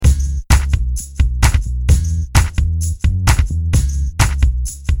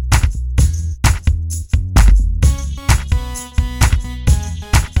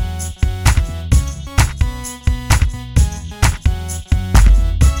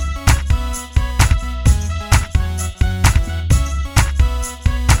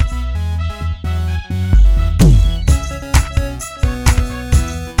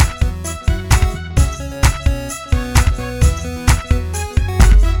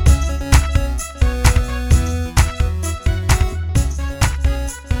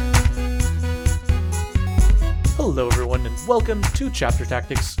Welcome to Chapter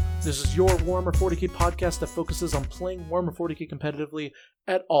Tactics. This is your Warhammer 40k podcast that focuses on playing Warhammer 40k competitively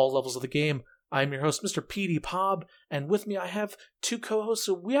at all levels of the game. I'm your host, Mr. PD Pob, and with me I have two co-hosts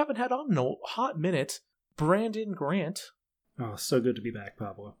who we haven't had on in a hot minute, Brandon Grant. Oh, so good to be back,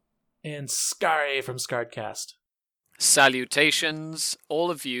 Pablo. And Sky from Scarredcast. Salutations,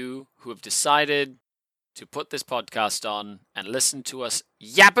 all of you who have decided to put this podcast on and listen to us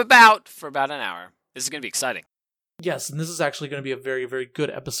yap about for about an hour. This is going to be exciting. Yes, and this is actually going to be a very, very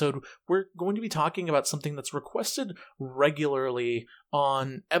good episode. We're going to be talking about something that's requested regularly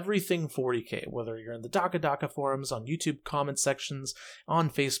on everything 40k, whether you're in the Daka forums, on YouTube comment sections,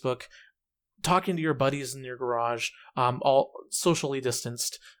 on Facebook, talking to your buddies in your garage, all socially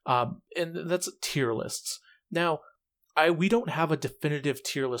distanced, and that's tier lists. Now, we don't have a definitive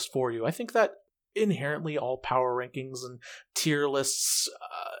tier list for you. I think that inherently all power rankings and tier lists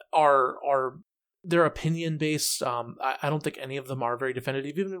they're opinion based. I don't think any of them are very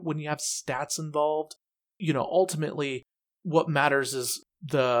definitive, even when you have stats involved. You know, ultimately, what matters is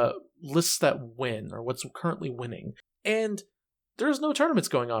the lists that win or what's currently winning. And there's no tournaments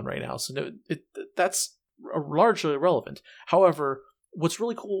going on right now, so that's largely irrelevant. However, what's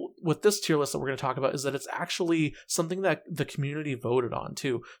really cool with this tier list that we're going to talk about is that it's actually something that the community voted on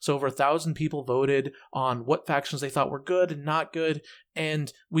too. So over 1,000 people voted on what factions they thought were good and not good,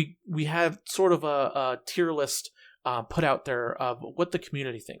 and we have sort of a tier list put out there of what the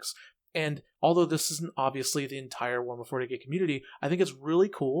community thinks. And although this isn't obviously the entire Warhammer 40k community, I think it's really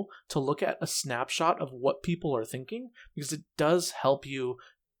cool to look at a snapshot of what people are thinking, because it does help you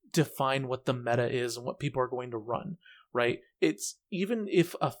define what the meta is and what people are going to run. Right? It's even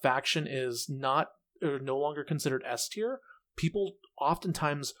if a faction is not or no longer considered S tier, people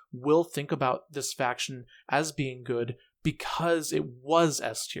oftentimes will think about this faction as being good because it was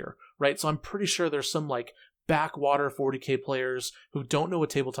S tier, right? So I'm pretty sure there's some like backwater 40k players who don't know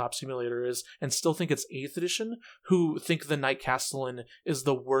what Tabletop Simulator is and still think it's 8th edition, who think the Knight Castellan is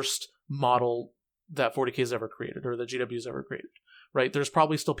the worst model that 40k has ever created or that GW has ever created. Right, there's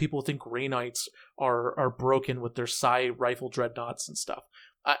probably still people who think Grey Knights are broken with their Psy rifle dreadnoughts and stuff.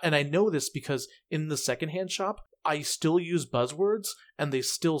 And I know this because in the secondhand shop, I still use buzzwords and they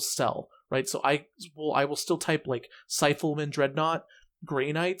still sell. Right, so I will still type like Cyphelman dreadnought,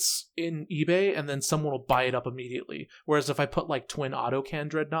 Grey Knights in eBay, and then someone will buy it up immediately. Whereas if I put like Twin Autocan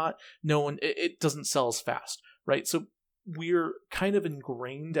dreadnought, it doesn't sell as fast. Right, so we're kind of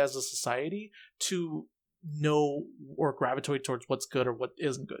ingrained as a society to know or gravitate towards what's good or what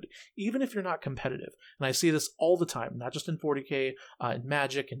isn't good, even if you're not competitive. And I see this all the time, not just in 40k, in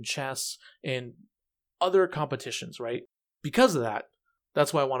Magic and chess and other competitions, right? Because of that,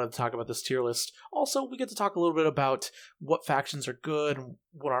 that's why I wanted to talk about this tier list. Also, we get to talk a little bit about what factions are good and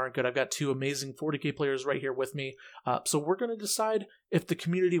what aren't good. I've got two amazing 40k players right here with me. So we're going to decide if the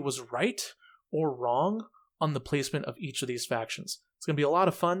community was right or wrong on the placement of each of these factions. It's going to be a lot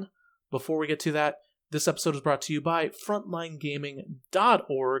of fun. Before we get to that, this episode is brought to you by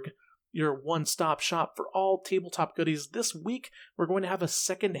FrontlineGaming.org, your one-stop shop for all tabletop goodies. This week, we're going to have a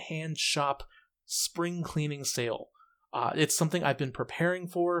second-hand shop spring cleaning sale. It's something I've been preparing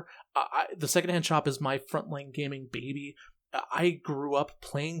for. The second-hand shop is my Frontline Gaming baby. I grew up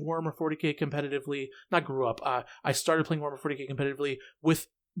playing Warhammer 40k competitively. Not grew up. I started playing Warhammer 40k competitively with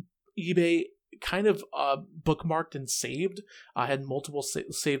eBay kind of bookmarked and saved. I had multiple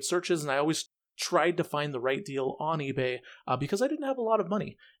saved searches, and I always tried to find the right deal on eBay because I didn't have a lot of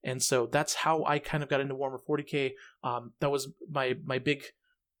money. And so that's how I kind of got into Warhammer 40k. That was my big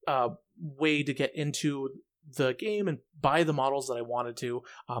way to get into the game and buy the models that I wanted to.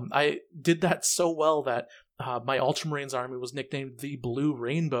 I did that so well that my Ultramarines army was nicknamed the Blue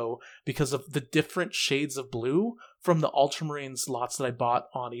Rainbow because of the different shades of blue from the Ultramarines lots that I bought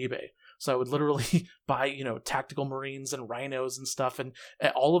on eBay. So I would literally buy, tactical Marines and Rhinos and stuff, and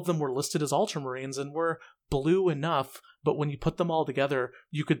all of them were listed as Ultramarines and were blue enough, but when you put them all together,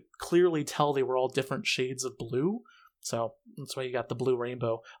 you could clearly tell they were all different shades of blue. So that's why you got the Blue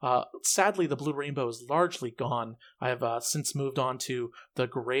Rainbow. Sadly, the Blue Rainbow is largely gone. I have since moved on to the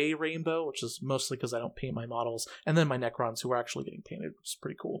Gray Rainbow, which is mostly because I don't paint my models, and then my Necrons, who are actually getting painted, which is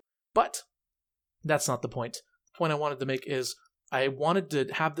pretty cool. But that's not the point. The point I wanted to make is I wanted to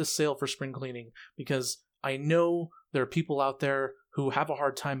have this sale for spring cleaning because I know there are people out there who have a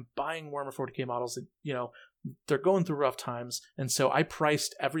hard time buying Warhammer 40k models. That, they're going through rough times, and so I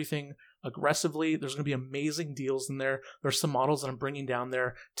priced everything aggressively. There's going to be amazing deals in there. There's some models that I'm bringing down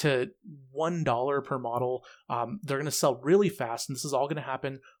there to $1 per model. They're going to sell really fast, and this is all going to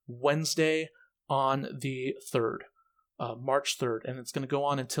happen Wednesday on the 3rd, March 3rd, and it's going to go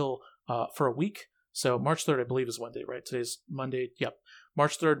on until for a week. So March 3rd, I believe, is Wednesday, right? Today's Monday. Yep.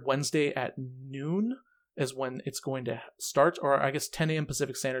 March 3rd, Wednesday at noon is when it's going to start, or I guess 10 a.m.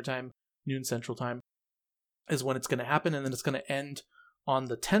 Pacific Standard Time, noon Central Time is when it's going to happen, and then it's going to end on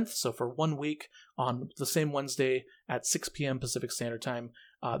the 10th, so for 1 week on the same Wednesday at 6 p.m. Pacific Standard Time.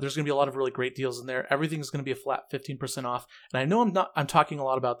 There's going to be a lot of really great deals in there. Everything's going to be a flat 15% off. And I know I'm talking a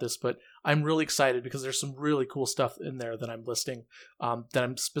lot about this, but I'm really excited because there's some really cool stuff in there that I'm listing, that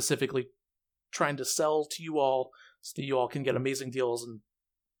I'm specifically trying to sell to you all so that you all can get amazing deals and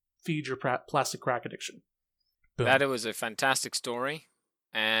feed your plastic crack addiction. Boom. That was a fantastic story,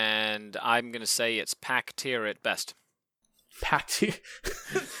 and I'm going to say it's pack tier at best. Pack tier.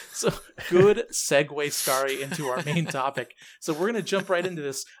 So good segue, Scary, into our main topic. So we're going to jump right into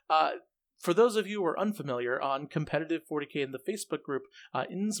this. For those of you who are unfamiliar, on Competitive 40K in the Facebook group,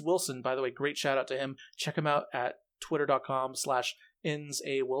 Inns Wilson, by the way, great shout out to him. Check him out at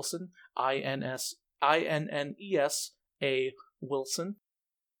twitter.com/InnsAWilson, INNESA Wilson.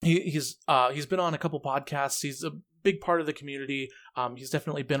 He's been on a couple podcasts. He's a big part of the community. He's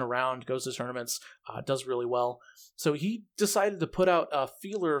definitely been around, goes to tournaments, does really well. So he decided to put out a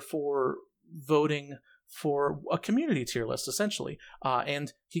feeler for voting for a community tier list, essentially.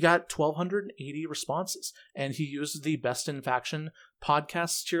 And he got 1,280 responses. And he used the Best in Faction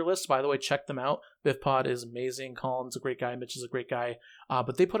podcast tier list. By the way, check them out. BiffPod is amazing. Colin's a great guy. Mitch is a great guy.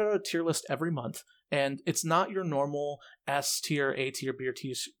 But they put out a tier list every month. And it's not your normal S tier, A tier, B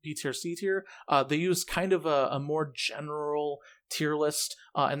tier, C tier. They use kind of a more general tier list.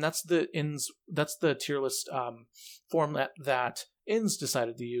 And that's the tier list format that Inns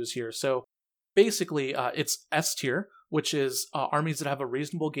decided to use here. So basically, it's S tier, which is armies that have a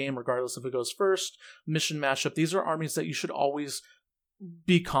reasonable game regardless if it goes first. Mission mashup. These are armies that you should always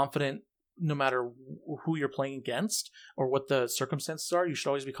be confident, no matter who you're playing against or what the circumstances are. You should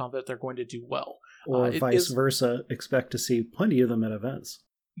always be confident they're going to do well. Or vice versa, expect to see plenty of them at events.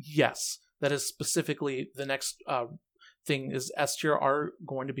 Yes, that is specifically the next thing is S tier are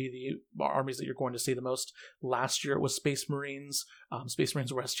going to be the armies that you're going to see the most. Last year it was Space Marines. Space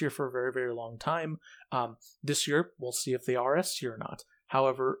Marines were S tier for a very, very long time. This year, we'll see if they are S tier or not.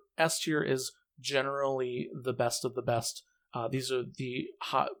 However, S tier is generally the best of the best. These are the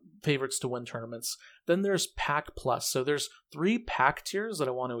hot favorites to win tournaments. Then there's Pack Plus. So there's 3 pack tiers that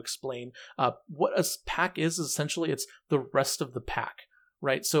I want to explain. What a pack is essentially it's the rest of the pack,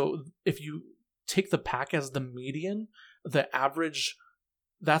 right? So if you take the pack as the median, the average,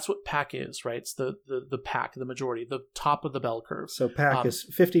 that's what pack is, right? It's the pack, the majority, the top of the bell curve. So pack is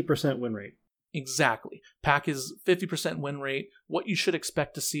 50% win rate. Exactly. Pack is 50% win rate, what you should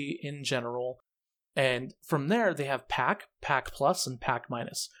expect to see in general. And from there, they have Pack, Pack Plus, and Pack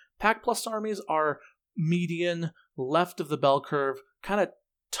Minus. Pack Plus armies are median, left of the bell curve, kind of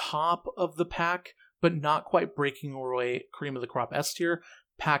top of the pack, but not quite breaking away cream of the crop S tier.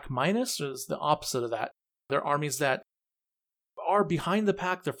 Pack Minus is the opposite of that. They're armies that are behind the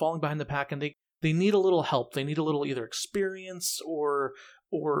pack, they're falling behind the pack, and they need a little help. They need a little either experience or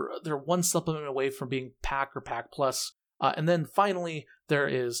they're one supplement away from being Pack or Pack Plus. And then finally, there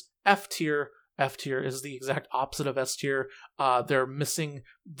is F tier. F tier is the exact opposite of S tier. They're missing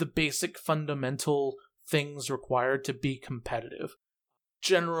the basic fundamental things required to be competitive.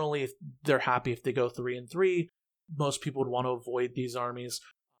 Generally, they're happy if they go 3-3. Most people would want to avoid these armies.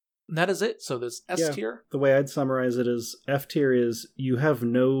 And that is it. So there's S tier. The way I'd summarize it is F tier is you have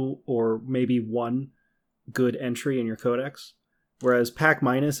no or maybe one good entry in your codex. Whereas Pack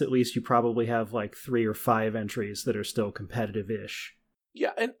Minus, at least you probably have like 3 or 5 entries that are still competitive-ish.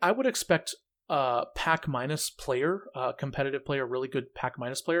 Yeah, and I would expect Pack Minus player, competitive player, really good Pack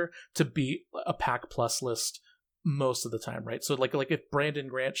Minus player, to beat a Pack Plus list most of the time, right? So like if Brandon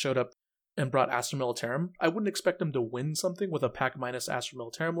Grant showed up and brought Astra Militarum, I wouldn't expect him to win something with a Pack Minus Astra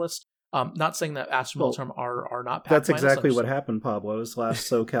Militarum list. Not saying that Astra Militarum are not Pack Minus. That's exactly what happened, Pablo. This last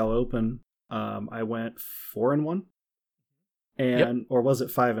SoCal Open, I went 4-1. Or was it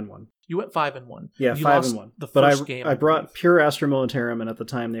 5-1? You went 5-1. Yeah, you 5-1. The first game. I brought pure Astra Militarum, and at the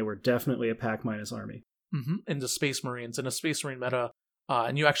time they were definitely a Pack Minus army. Mm-hmm. Into Space Marines, in a Space Marine meta,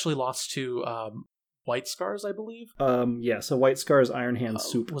 and you actually lost to White Scars, I believe. So White Scars, Iron Hand,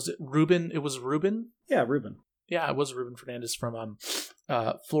 Soup. Was it Ruben? It was Ruben. Yeah, Ruben. Yeah, it was Ruben Fernandez from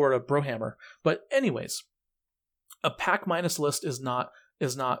Florida Brohammer. But anyways, a Pack Minus list is not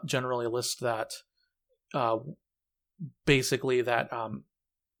generally a list that basically that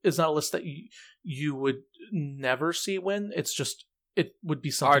is not a list that you would never see win. It's just it would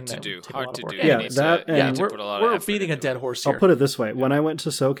be something hard to do. Yeah, we're beating a dead horse here. I'll put it this way: when I went to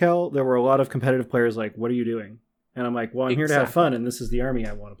SoCal, there were a lot of competitive players like, "What are you doing?" And I'm like, well, I'm here to have fun, and this is the army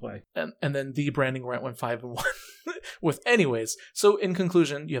I want to play. And then the branding rant went 5-1 with anyways. So in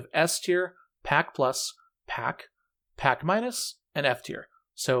conclusion, you have S tier, Pack Plus, Pack Minus, and F tier.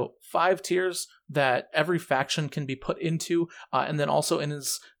 So 5 tiers that every faction can be put into, and then also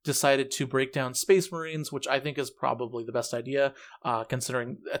Inniz decided to break down Space Marines, which I think is probably the best idea,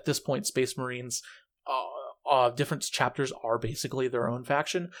 considering at this point Space Marines, different chapters are basically their own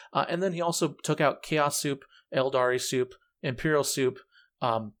faction. And then he also took out Chaos Soup, Eldari Soup, Imperial Soup,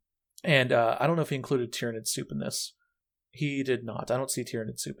 and I don't know if he included Tyranid Soup in this. He did not. I don't see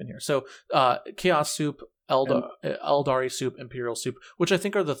Tyranid Soup in here. So Chaos Soup, Eldari Soup, Imperial Soup, which I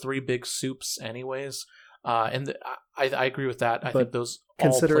think are the 3 big soups anyways. And I agree with that. I think those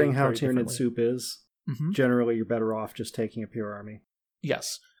considering all how Tyranid Soup is, generally you're better off just taking a pure army.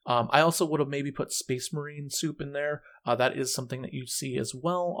 Yes. I also would have maybe put Space Marine Soup in there. That is something that you see as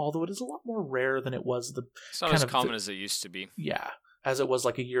well, although it is a lot more rare than it was. It's not as common as it used to be. Yeah, as it was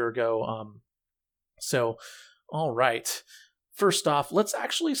like a year ago. So, all right. First off, let's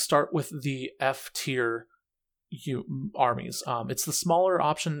actually start with the F tier armies. It's the smaller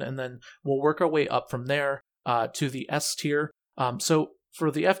option, and then we'll work our way up from there to the S tier. So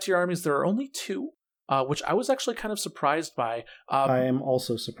for the F tier armies, there are only 2. Which I was actually kind of surprised by. I am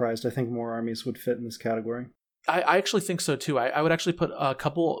also surprised. I think more armies would fit in this category. I actually think so too. I would actually put a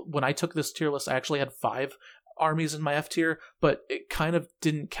couple, when I took this tier list, I actually had 5 armies in my F tier, but it kind of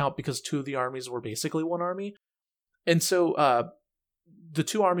didn't count because 2 of the armies were basically 1 army. And so the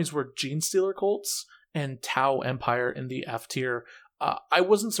 2 armies were Genestealer Cults and Tau Empire in the F tier. I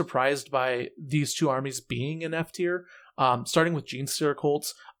wasn't surprised by these 2 armies being in F tier. Starting with Genestealer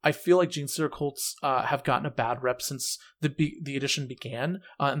Cults, I feel like Genestealer Cults have gotten a bad rep since the edition began,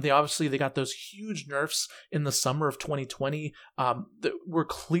 and they got those huge nerfs in the summer of 2020 that were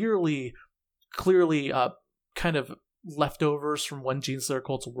clearly kind of leftovers from when Genestealer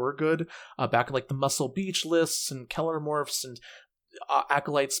Cults were good, back in like the Muscle Beach lists and Keller Morphs and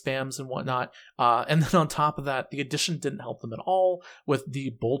Acolyte spams and whatnot, and then on top of that, the edition didn't help them at all with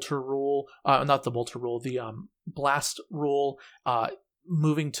the Bolter rule, not the Bolter rule, the Blast rule,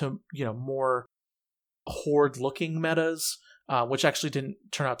 moving to more Horde looking metas, which actually didn't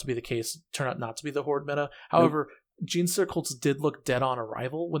turn out to be the case. Turned out not to be the Horde meta. However, Genestealer Cults did look dead on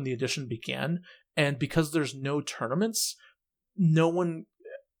arrival when the edition began, and because there's no tournaments,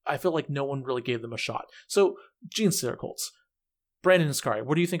 I feel like no one really gave them a shot. So Genestealer Cults. Brandon and Skari,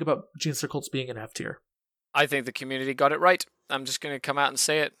 what do you think about Genestealer Cults being in F tier? I think the community got it right. I'm just going to come out and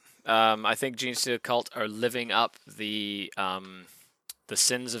say it. I think Genestealer Cult are living up the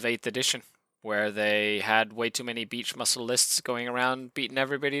sins of 8th edition, where they had way too many beach muscle lists going around beating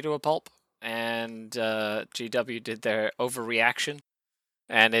everybody to a pulp, and GW did their overreaction,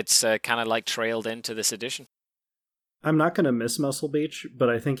 and it's kind of like trailed into this edition. I'm not going to miss Muscle Beach, but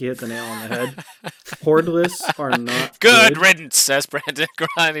I think you hit the nail on the head. Horde lists are not good riddance, says Brandon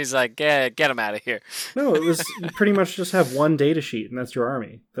Grind. He's like, get him out of here. No, it was you pretty much just have one data sheet, and that's your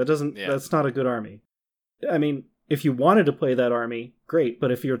army. That's not a good army. I mean, if you wanted to play that army, great,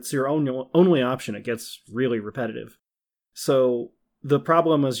 but if it's your only option, it gets really repetitive. So the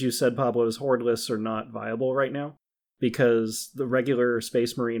problem, as you said, Pablo, is Horde lists are not viable right now, because the regular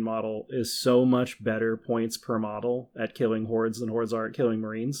Space Marine model is so much better points per model at killing Hordes than Hordes are at killing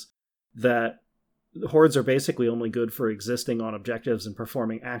Marines, that Hordes are basically only good for existing on objectives and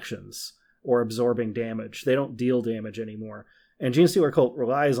performing actions, or absorbing damage. They don't deal damage anymore. And Genestealer Cult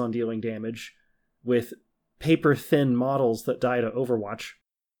relies on dealing damage with paper-thin models that die to Overwatch.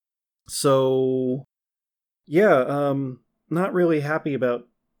 So, yeah, not really happy about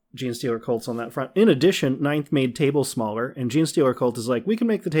Genestealer Cults on that front. In addition, 9th made tables smaller, and Genestealer Cult is like, we can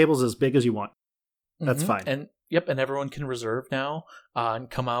make the tables as big as you want. That's fine. And everyone can reserve now, and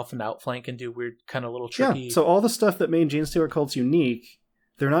come off and outflank and do weird kind of little tricky... Yeah, so all the stuff that made Genestealer Cults unique,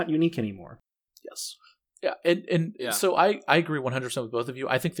 they're not unique anymore. Yes. Yeah, and so I agree 100% with both of you.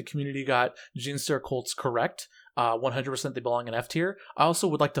 I think the community got Genestealer Cults correct. 100% they belong in F tier. I also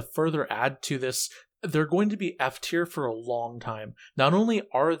would like to further add to this, they're going to be F tier for a long time. Not only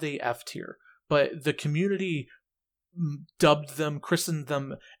are they F tier, but the community dubbed them, christened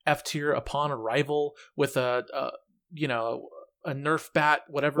them F tier upon arrival with a Nerf bat,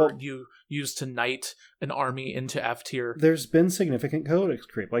 whatever you use to knight an army into F tier. There's been significant codex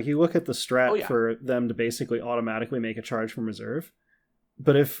creep. Like, you look at the strat for them to basically automatically make a charge from reserve.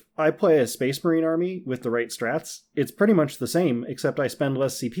 But if I play a Space Marine army with the right strats, it's pretty much the same, except I spend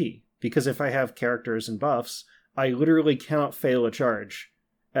less CP. Because if I have characters and buffs, I literally cannot fail a charge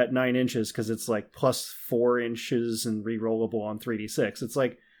at 9 inches, because it's like plus 4 inches and rerollable on 3d6. It's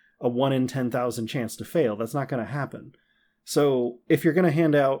like, a 1 in 10,000 chance to fail. That's not going to happen. So if you're going to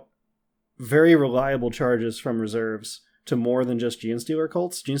hand out very reliable charges from reserves to more than just Genestealer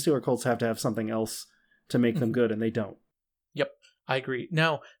cults have to have something else to make them good, and they don't. Yep, I agree.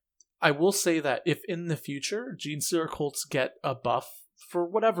 Now, I will say that if in the future Genestealer cults get a buff for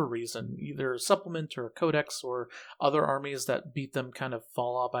whatever reason, either supplement or codex or other armies that beat them kind of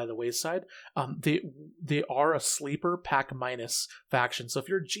fall off by the wayside, they are a sleeper pack minus faction. So if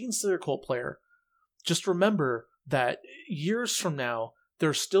you're a Genestealer cult player, just remember that years from now,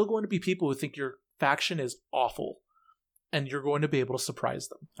 there's still going to be people who think your faction is awful, and you're going to be able to surprise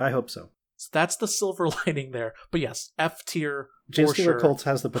them. I hope so. So that's the silver lining there. But yes, F tier. Genestealer cults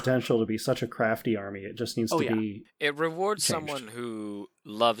has the potential to be such a crafty army. It just needs to be. It rewards changed. someone who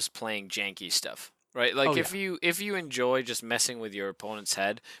loves playing janky stuff, right? Like if you enjoy just messing with your opponent's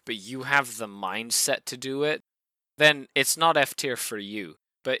head, but you have the mindset to do it, then it's not F tier for you.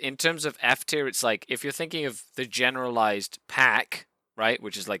 But in terms of F tier, it's like if you're thinking of the generalized pack, right,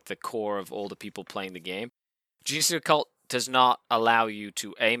 which is like the core of all the people playing the game, Genestealer cult does not allow you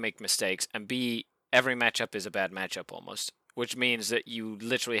to A, make mistakes, and B, every matchup is a bad matchup almost, which means that you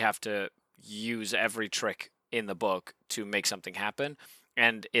literally have to use every trick in the book to make something happen,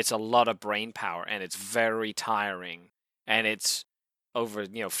 and it's a lot of brain power, and it's very tiring, and it's over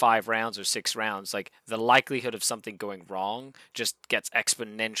 5 rounds or 6 rounds. Like, the likelihood of something going wrong just gets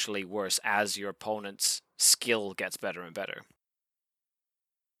exponentially worse as your opponent's skill gets better and better.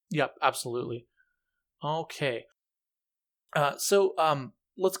 Yep, absolutely. Okay. So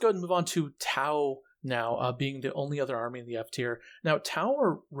let's go ahead and move on to Tau now, being the only other army in the F tier. Now, Tau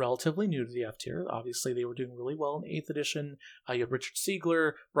are relatively new to the F tier. Obviously, they were doing really well in 8th edition. You have Richard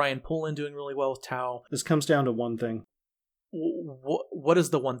Siegler, Brian Poland doing really well with Tau. This comes down to one thing. What is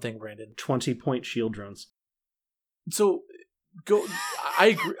the one thing, Brandon? 20-point shield drones. So,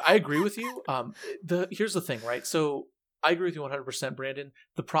 I agree with you. Here's the thing, right? So, I agree with you 100%, Brandon.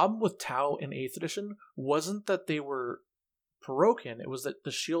 The problem with Tau in 8th edition wasn't that they were broken. It was that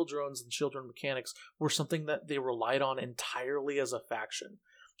the shield drones and shield drone mechanics were something that they relied on entirely as a faction.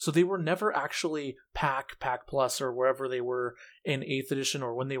 So they were never actually pack plus, or wherever they were in 8th edition,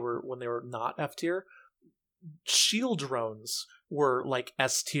 or when they were not F tier. Shield drones were like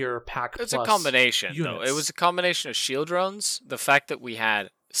S tier pack plus. It's a combination, units. though. It was a combination of shield drones, the fact that we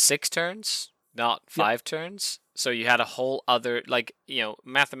had 6 turns, not 5 turns. So you had a whole other,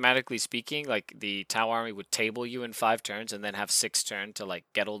 mathematically speaking, like the Tau army would table you in 5 turns and then have 6 turns to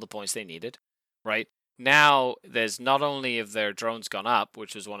get all the points they needed, right? Now there's not only have their drones gone up,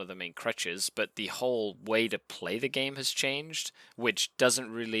 which was one of the main crutches, but the whole way to play the game has changed, which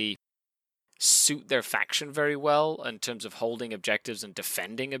doesn't really suit their faction very well in terms of holding objectives and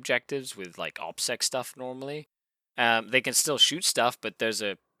defending objectives with OPSEC stuff normally. They can still shoot stuff, but there's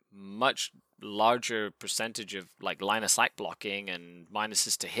a much larger percentage of line of sight blocking and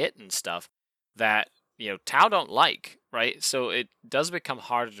minuses to hit and stuff that Tau don't like, right? So it does become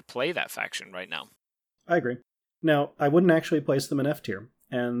harder to play that faction right now. I agree. Now, I wouldn't actually place them in F tier,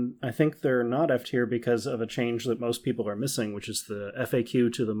 and I think they're not F tier because of a change that most people are missing, which is the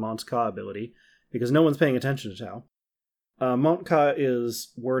FAQ to the Mont Ka ability, because no one's paying attention to Tau. Mont Ka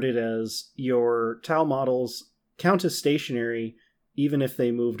is worded as your Tau models count as stationary even if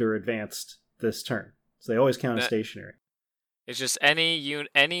they moved or advanced this turn. So they always count as stationary. It's just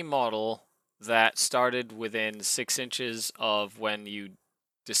any model that started within 6 inches of when you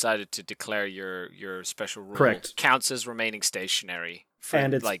decided to declare your special rule. Correct. Counts as remaining stationary.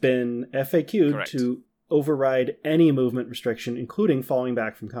 And it's been FAQ'd correct. to override any movement restriction, including falling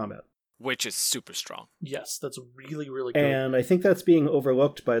back from combat. Which is super strong. Yes, that's really, really good. And I think that's being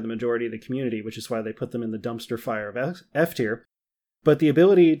overlooked by the majority of the community, which is why they put them in the dumpster fire of F tier. But the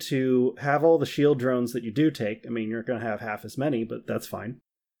ability to have all the shield drones that you do take, I mean, you're going to have half as many, but that's fine.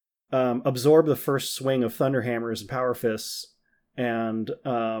 Absorb the first swing of Thunderhammers and Power Fists and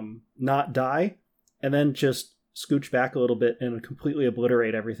not die, and then just scooch back a little bit and completely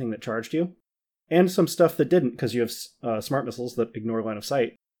obliterate everything that charged you. And some stuff that didn't, because you have smart missiles that ignore line of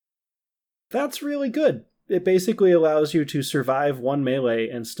sight. That's really good. It basically allows you to survive one melee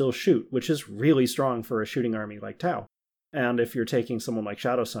and still shoot, which is really strong for a shooting army like Tau. And if you're taking someone like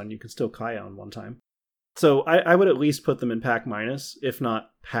Shadowsun, you can still Kaya on one time. So I would at least put them in pack minus, if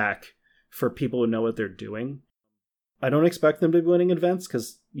not pack, for people who know what they're doing. I don't expect them to be winning events,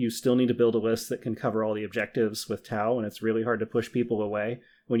 because you still need to build a list that can cover all the objectives with Tau, and it's really hard to push people away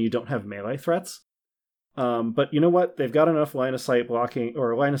when you don't have melee threats. But you know what? They've got enough line of sight blocking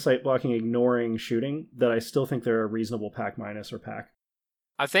ignoring shooting, that I still think they're a reasonable pack minus or pack.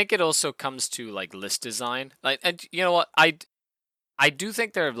 I think it also comes to list design. And you know what? I I do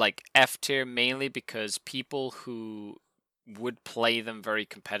think they're like F tier mainly because people who would play them very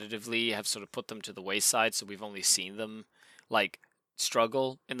competitively have sort of put them to the wayside, so we've only seen them like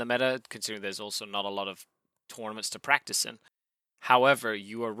struggle in the meta, considering there's also not a lot of tournaments to practice in. However,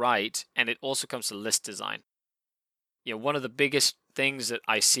 you are right, and it also comes to list design. You know, one of the biggest things that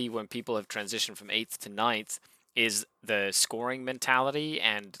I see when people have transitioned from 8th to 9th is the scoring mentality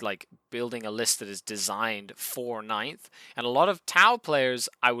and like building a list that is designed for 9th. And a lot of Tau players,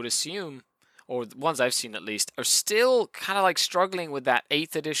 I would assume, or the ones I've seen at least, are still kind of like struggling with that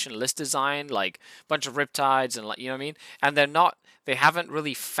 8th edition list design, like a bunch of Riptides and like, you know what I mean? And they haven't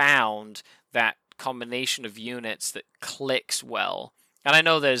really found that combination of units that clicks well. And I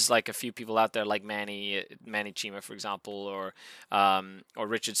know there's like a few people out there like Manny Chima, for example, or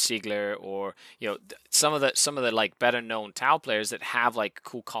Richard Siegler, or you know some of the like better known Tau players that have like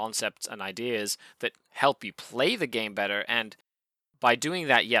cool concepts and ideas that help you play the game better. And by doing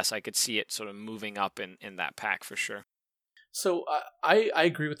that, yes, I could see it sort of moving up in that pack for sure. So I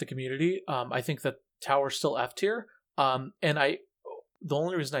agree with the community. I think that Tau are still F tier. And the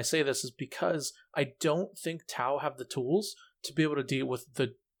only reason I say this is because I don't think Tau have the tools to be able to deal with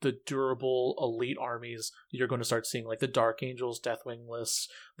the durable elite armies that you're going to start seeing, like the Dark Angels, Deathwing lists,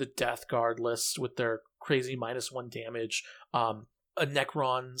 the Death Guard lists with their crazy -1 damage, a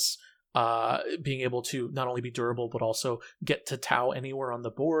Necrons being able to not only be durable but also get to Tau anywhere on the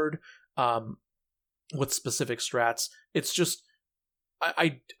board with specific strats. It's just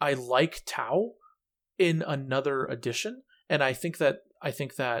I like Tau in another edition, and I think that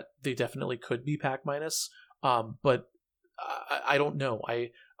they definitely could be pack minus, but I don't know. I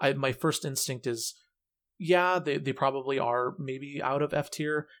my first instinct is, yeah, they probably are maybe out of F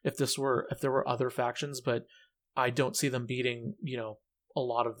tier if there were other factions, but I don't see them beating, you know, a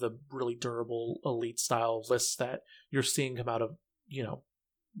lot of the really durable elite style lists that you're seeing come out of, you know,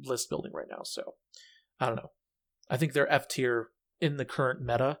 list building right now. So I don't know. I think they're F tier in the current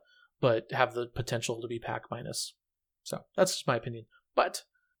meta, but have the potential to be pack minus. So that's just my opinion. But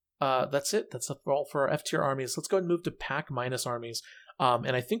that's it. That's all for our F tier armies. Let's go ahead and move to pack minus armies.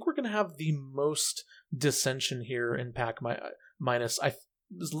 And I think we're going to have the most dissension here in pack minus. I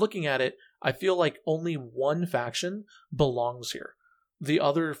was looking at it. I feel like only one faction belongs here. The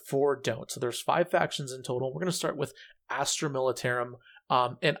other 4 don't. So there's 5 factions in total. We're going to start with Astra Militarum.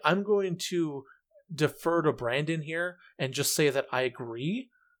 And I'm going to defer to Brandon here and just say that I agree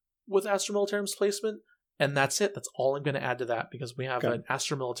with Astra Militarum's placement. And that's it. That's all I'm going to add to that, because we have an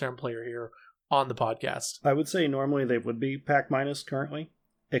Astra Militarum player here on the podcast. I would say normally they would be pack minus currently,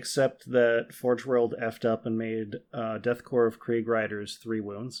 except that Forge World effed up and made Death Corps of Krieg Riders 3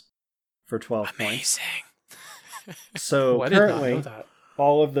 wounds for 12 points. So currently,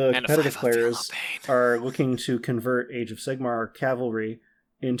 all of the competitive players are looking to convert Age of Sigmar cavalry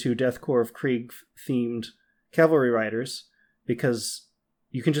into Death Corps of Krieg themed cavalry riders, because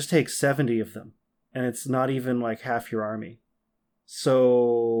you can just take 70 of them. And it's not even like half your army.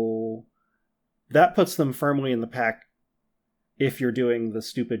 So that puts them firmly in the pack if you're doing the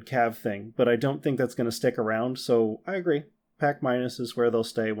stupid cav thing. But I don't think that's going to stick around. So I agree. Pack minus is where they'll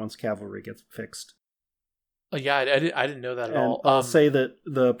stay once cavalry gets fixed. Yeah, I didn't know that at all. I'll say that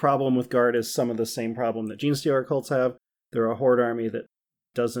the problem with Guard is some of the same problem that Genestealer cults have. They're a horde army that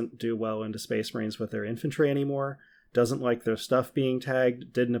doesn't do well into Space Marines with their infantry anymore. Doesn't like their stuff being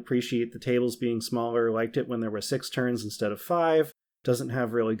tagged, didn't appreciate the tables being smaller, liked it when there were 6 turns instead of 5, doesn't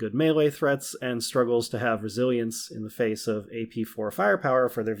have really good melee threats, and struggles to have resilience in the face of AP4 firepower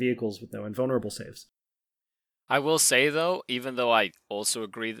for their vehicles with no invulnerable saves. I will say, though, even though I also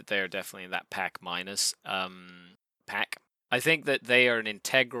agree that they are definitely in that pack minus pack, I think that they are an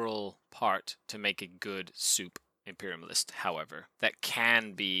integral part to make a good soup Imperium list, however, that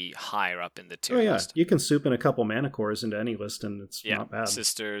can be higher up in the tier list. You can soup in a couple mana cores into any list, and it's not bad.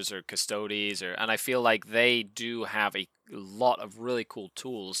 Sisters or Custodes, and I feel like they do have a lot of really cool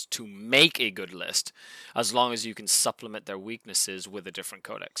tools to make a good list, as long as you can supplement their weaknesses with a different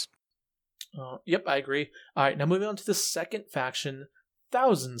codex. Yep, I agree. All right, now moving on to the second faction,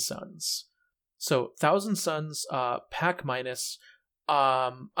 Thousand Sons. So Thousand Sons, pack minus.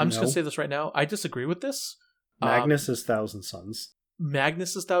 I'm just going to say this right now. I disagree with this. Magnus is Thousand Sons.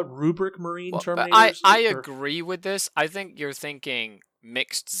 Magnus is that Rubric Marine Terminators? I agree with this. I think you're thinking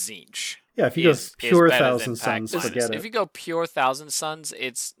mixed Tzeentch. Yeah, if you go pure Thousand Sons, forget it. If you go pure Thousand Sons,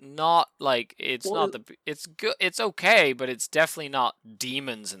 it's not like it's good. It's okay, but it's definitely not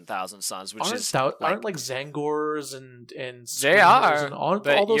demons in Thousand Sons, which aren't like Zangors and they are and all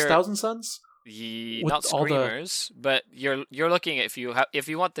those Thousand Sons. With Not all the screamers, but you're looking at if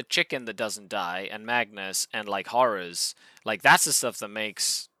you want the chicken that doesn't die and Magnus and like horrors, like that's the stuff that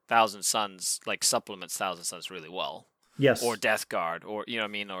makes Thousand Suns like supplements Thousand Suns really well. Yes. Or Death Guard, or you know what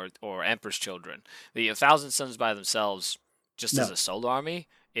I mean, or Emperor's Children. The Thousand Suns by themselves, just as a solo army,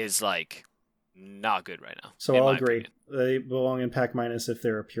 is like not good right now. So I'll agree. They belong in Pack Minus if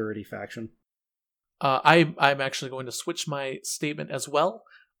they're a purity faction. I'm actually going to switch my statement as well,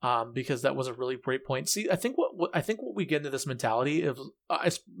 because that was a really great point. See, I think what we get into this mentality of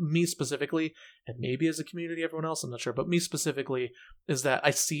me specifically, and maybe as a community, everyone else, I'm not sure, but me specifically, is that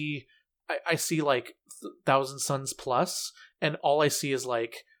I see like Thousand Suns plus, and all I see is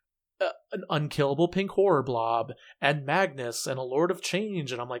like an unkillable pink horror blob and Magnus and a Lord of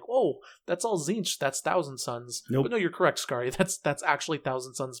Change, and I'm like, whoa, that's all Tzeentch, that's Thousand Suns. Nope. But no, you're correct, Scary. That's actually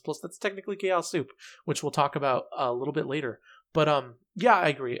Thousand Suns plus. That's technically Chaos Soup, which we'll talk about a little bit later. But yeah, I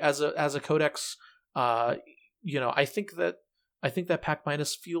agree. As a codex, I think that Pack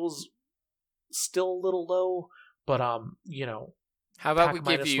Minus feels still a little low, but how about Pack we give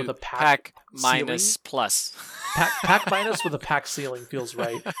minus you with a Pack ceiling? Minus plus? Pack Minus with a pack ceiling feels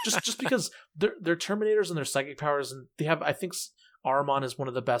right. Just because they're Terminators and their psychic powers, and they have, I think Ahriman is one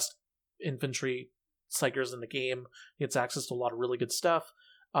of the best infantry psychers in the game. He gets access to a lot of really good stuff.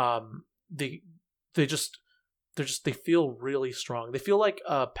 They feel really strong. They feel like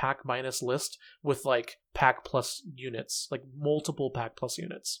a Pack Minus list with like Pack Plus units, like multiple Pack Plus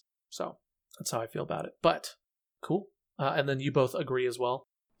units. So that's how I feel about it. But cool. And then you both agree as well.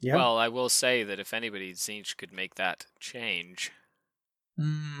 Yeah. Well, I will say that if anybody, Tzeentch could make that change.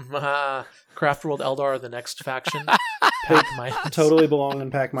 Craftworld Eldar, the next faction. Pack Minus. Totally belong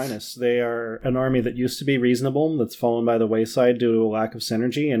in Pack Minus. They are an army that used to be reasonable, that's fallen by the wayside due to a lack of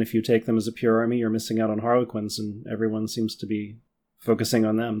synergy, and if you take them as a pure army, you're missing out on Harlequins, and everyone seems to be focusing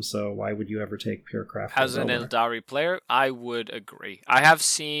on them, so why would you ever take pure Craftworld As an Eldar? Eldari player, I would agree. I have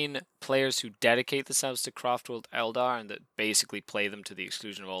seen players who dedicate themselves to Craftworld Eldar and that basically play them to the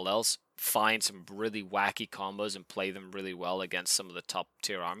exclusion of all else, find some really wacky combos and play them really well against some of the top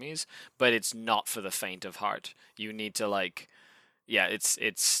tier armies, but it's not for the faint of heart. You need to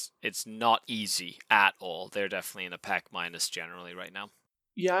it's not easy at all. They're definitely in a Pack Minus generally right now.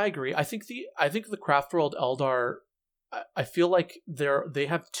 Yeah, I agree. I think the Craftworld Eldar, I feel like they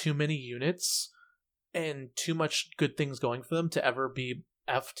have too many units and too much good things going for them to ever be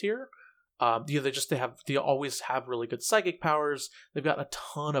F tier. They always have really good psychic powers. They've got a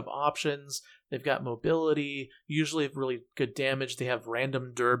ton of options. They've got mobility, usually have really good damage. They have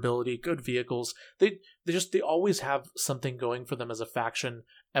random durability, good vehicles. They always have something going for them as a faction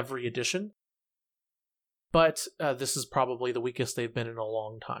every edition. But this is probably the weakest they've been in a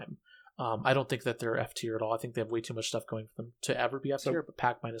long time. I don't think that they're F tier at all. I think they have way too much stuff going for them to ever be F tier, but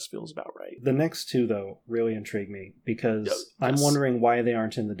Pack Minus feels about right. The next two, though, really intrigue me because Yes. I'm wondering why they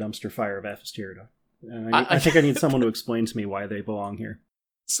aren't in the dumpster fire of F tier. And I think I need someone to explain to me why they belong here.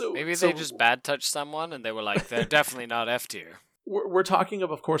 Maybe they just bad touched someone and they were like, they're definitely not F tier. We're talking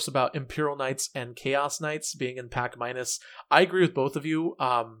of course, about Imperial Knights and Chaos Knights being in Pack Minus. I agree with both of you.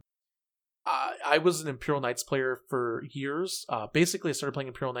 I was an Imperial Knights player for years. Basically, I started playing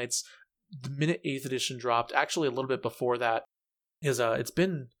Imperial Knights the minute 8th edition dropped. Actually, a little bit before that. It's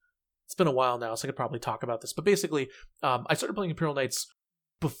been a while now, so I could probably talk about this. But basically, I started playing Imperial Knights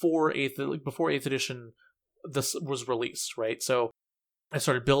before 8th edition this was released, right? So I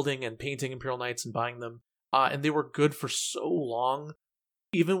started building and painting Imperial Knights and buying them. And they were good for so long,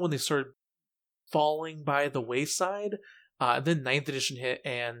 even when they started falling by the wayside. Then 9th edition hit,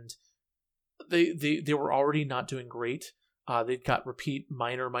 and they were already not doing great. They got repeat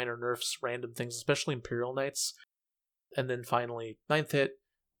minor nerfs, random things, especially Imperial Knights. And then finally 9th hit,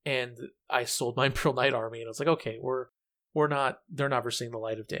 and I sold my Imperial Knight army, and I was like, okay, they're never seeing the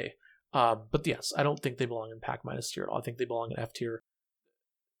light of day. But yes, I don't think they belong in Pack Minus tier at all. I think they belong in F tier.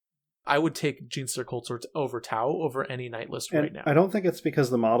 I would take Genestealer Coltsword over Tau over any Knight list right now. I don't think it's because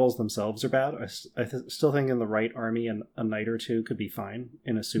the models themselves are bad. I still think in the right army, a Knight or two could be fine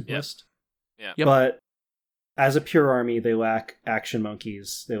in a soup list. Yeah. Yep. But as a pure army, they lack action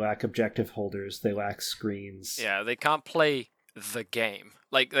monkeys, they lack objective holders, they lack screens. Yeah, they can't play the game.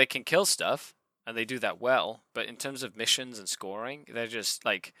 Like, they can kill stuff, and they do that well, but in terms of missions and scoring, they're just,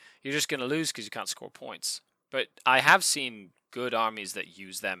 like, you're just going to lose because you can't score points. But I have seen good armies that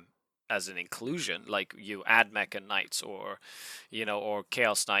use them as an inclusion, like you add Mecha Knights or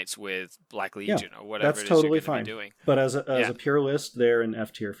Chaos Knights with Black Legion or whatever that's it is totally you're going to fine. be doing. But as a pure list, they're in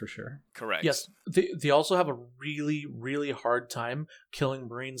F tier for sure. Correct. Yes, they also have a really, really hard time killing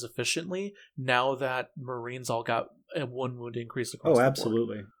Marines efficiently now that Marines all got a 1 wound increase across the board.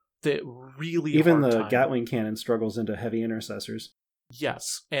 Absolutely. the really even hard the time. Gatling cannon struggles into heavy intercessors.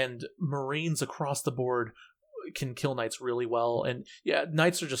 Yes, and Marines across the board can kill Knights really well. And yeah,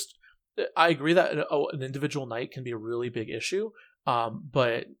 Knights are just... I agree that an individual Knight can be a really big issue,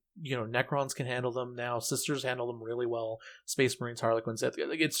 but Necrons can handle them now. Sisters handle them really well. Space Marines, Harlequins,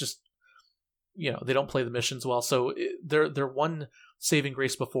 it's just... they don't play the missions well. So their one saving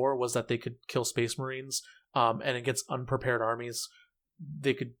grace before was that they could kill Space Marines, and against unprepared armies,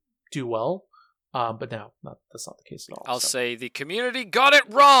 they could do well. But now, that's not the case at all. I'll say the community got it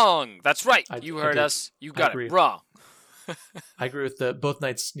wrong. That's right. You heard agree. us. You got it wrong. I agree with both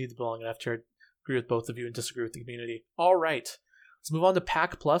Knights need to belong in F tier. Agree with both of you and disagree with the community. All right. Let's move on to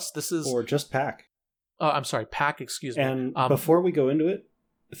Pack Plus. This is... Or just Pack. I'm sorry, Pack, excuse me. And before we go into it,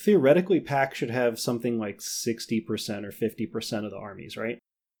 theoretically, Pack should have something like 60% or 50% of the armies, right?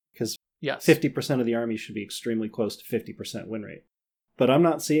 Because yes. 50% of the army should be extremely close to 50% win rate. But I'm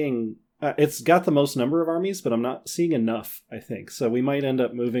not seeing... it's got the most number of armies, but I'm not seeing enough, I think. So we might end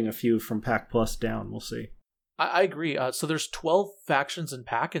up moving a few from Pack Plus down. We'll see. I agree. So there's 12 factions in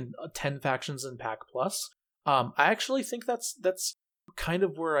Pack and 10 factions in Pack Plus. I actually think that's kind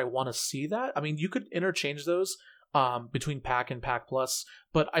of where I want to see that. I mean, you could interchange those between Pack and Pack Plus,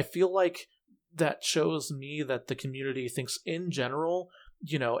 but I feel like that shows me that the community thinks in general,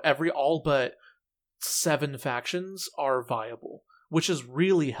 all but 7 factions are viable, which is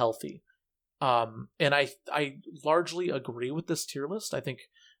really healthy. And I largely agree with this tier list. I think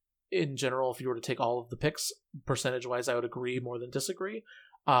in general, if you were to take all of the picks percentage-wise, I would agree more than disagree,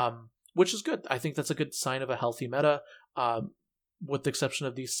 which is good. I think that's a good sign of a healthy meta. With the exception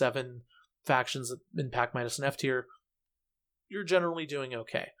of these 7 factions in Pack minus and F tier, you're generally doing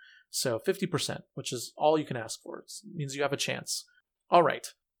okay. So 50%, which is all you can ask for. It means you have a chance. All right.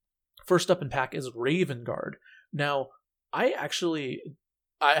 First up in Pack is Raven Guard. Now, I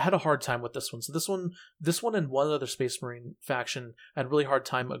had a hard time with this one. So this one and one other Space Marine faction I had a really hard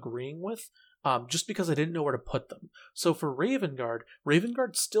time agreeing with, just because I didn't know where to put them. So for Raven Guard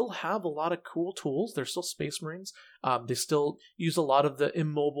still have a lot of cool tools. They're still Space Marines. They still use a lot of the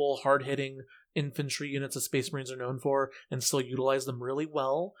immobile, hard-hitting infantry units that Space Marines are known for and still utilize them really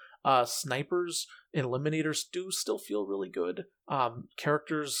well. Snipers and Eliminators do still feel really good.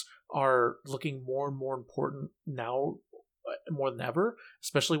 Characters are looking more and more important now, more than ever,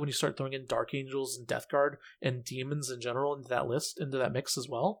 especially when you start throwing in Dark Angels and Death Guard and Demons in general into that mix as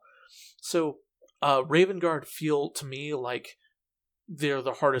well. So Raven Guard feel to me like they're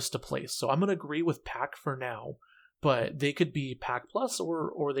the hardest to place. So I'm going to agree with Pack for now, but they could be Pack Plus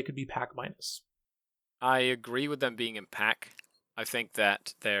or they could be Pack Minus. I agree with them being in Pack. I think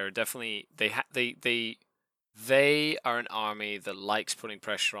that they're definitely they are an army that likes putting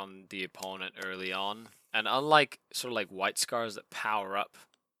pressure on the opponent early on. And unlike sort of like White Scars that power up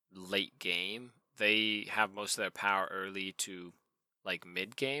late game, they have most of their power early to like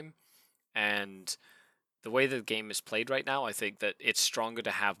mid game. And the way the game is played right now, I think that it's stronger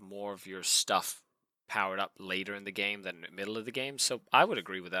to have more of your stuff powered up later in the game than in the middle of the game. So I would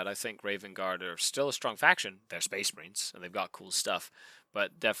agree with that. I think Raven Guard are still a strong faction. They're Space Marines and they've got cool stuff,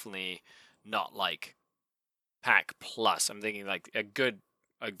 but definitely not like Pack Plus. I'm thinking like a good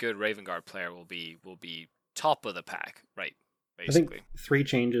Raven Guard player will be top of the pack, right? Basically. I think 3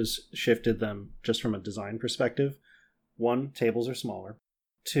 changes shifted them just from a design perspective. 1, tables are smaller.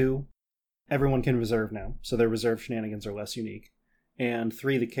 2, everyone can reserve now, so their reserve shenanigans are less unique. And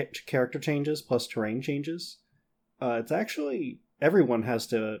 3, the character changes plus terrain changes. It's actually everyone has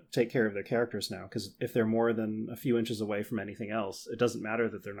to take care of their characters now, because if they're more than a few inches away from anything else, it doesn't matter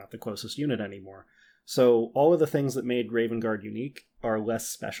that they're not the closest unit anymore. So all of the things that made Raven Guard unique are less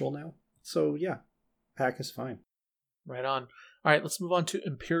special now. So yeah, Pack is fine. Right on. All right, let's move on to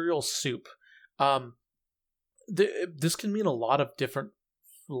Imperial Soup. This can mean a lot of different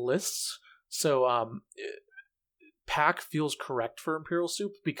lists. So Pack feels correct for Imperial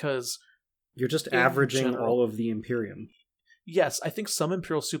Soup because you're just averaging all of the Imperium. Yes, I think some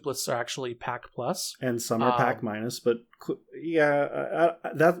Imperial Soup lists are actually Pack Plus. And some are Pack Minus, but yeah,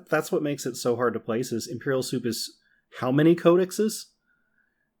 that's what makes it so hard to place is Imperial Soup is how many codexes?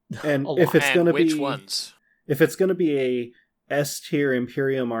 And if it's going to be... which ones? If it's going to be a S-tier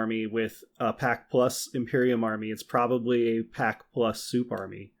Imperium army with a Pack Plus Imperium army, it's probably a Pack Plus Soup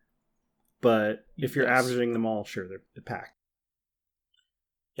army. But if you're averaging them all, sure, they're Pack.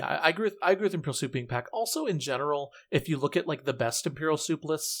 Yeah, I agree with Imperial Soup being Pack. Also, in general, if you look at like the best Imperial Soup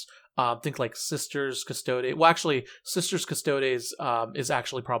lists, think like Sisters, Custodes. Well, actually, Sisters, Custodes is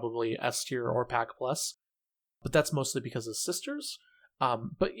actually probably S tier or Pack Plus, but that's mostly because of Sisters.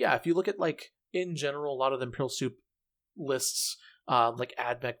 But yeah, if you look at like in general, a lot of the Imperial Soup lists, like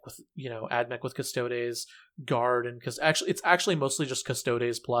AdMech with Custodes, Guard, and because it's actually mostly just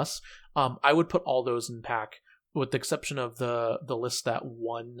Custodes plus. I would put all those in pack, with the exception of the list that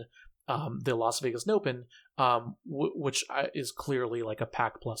won the Las Vegas Open, which is clearly like a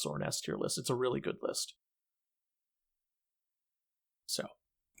pack plus or an S tier list. It's a really good list. So,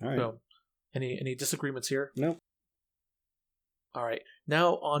 all right. So, any disagreements here? No. All right.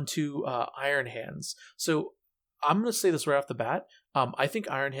 Now on to Iron Hands. So I'm going to say this right off the bat. I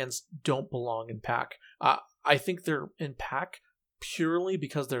think Iron Hands don't belong in pack. I think they're in pack purely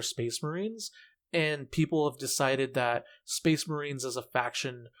because they're Space Marines, and people have decided that Space Marines as a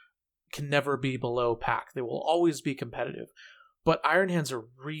faction can never be below pack. They will always be competitive. But Iron Hands are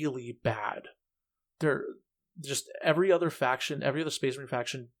really bad. They're just every other Space Marine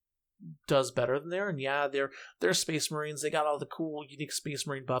faction does better than there. And yeah, they're Space Marines. They got all the cool, unique Space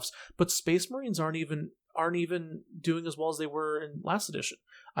Marine buffs. But Space Marines aren't even doing as well as they were in last edition.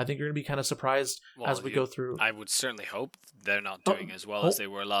 I think you're going to be kind of surprised as we go through. I would certainly hope they're not doing as well as they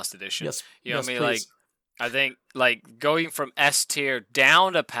were last edition. Yes, you know yes, what I mean? please. Like, I think like going from S tier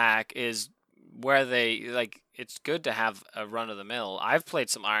down to pack is where they like. It's good to have a run of the mill. I've played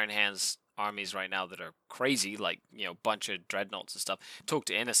some Iron Hands armies right now that are crazy, like bunch of dreadnoughts and stuff. Talk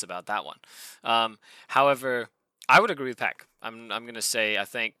to Innes about that one. However, I would agree with pack. I'm gonna say I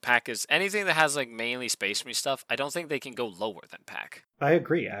think pack is anything that has like mainly Space Marine stuff. I don't think they can go lower than pack. I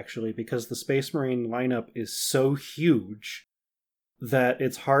agree, actually, because the Space Marine lineup is so huge that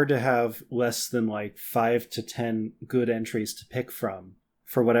it's hard to have less than like 5 to 10 good entries to pick from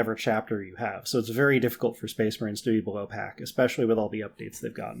for whatever chapter you have. So it's very difficult for Space Marines to be below pack, especially with all the updates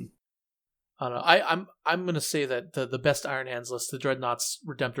they've gotten. I don't know. I'm gonna say that the best Iron Hands list, the Dreadnoughts,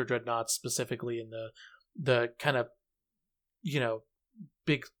 Redemptor Dreadnoughts specifically, in the kind of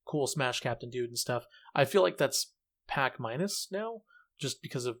big cool Smash Captain dude and stuff, I feel like that's pack minus now, just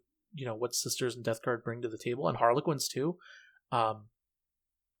because of what Sisters and Death Guard bring to the table, and Harlequins too.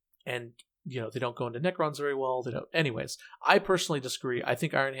 And they don't go into Necrons very well. They don't. Anyways, I personally disagree. I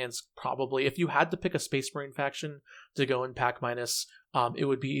think Iron Hands probably, if you had to pick a Space Marine faction to go in pack minus, it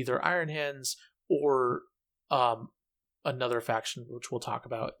would be either Iron Hands or another faction, which we'll talk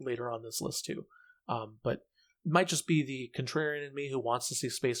about later on this list too. But it might just be the contrarian in me who wants to see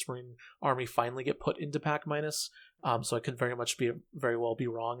Space Marine army finally get put into pack minus. So I could very well be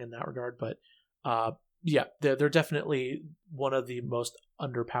wrong in that regard. But yeah, they're definitely one of the most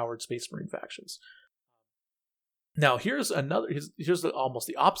underpowered Space Marine factions. Now here's almost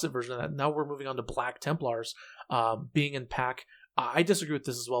the opposite version of that. Now we're moving on to Black Templars being in pack. I disagree with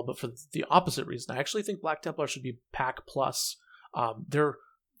this as well, but for the opposite reason. I actually think Black Templars should be pack plus. They're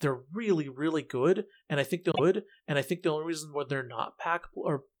really, really good, and I think the only reason why they're not pack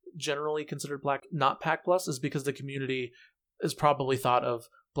or generally considered not pack plus is because the community has probably thought of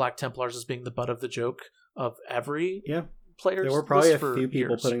Black Templars as being the butt of the joke of every player. There were probably a few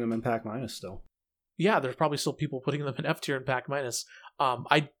people putting them in pack minus still. Yeah, there's probably still people putting them in F tier and pack minus.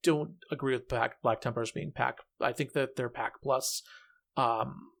 I don't agree with Black Templars being pack. I think that they're pack plus,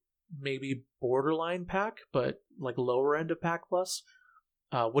 maybe borderline pack, but like lower end of pack plus.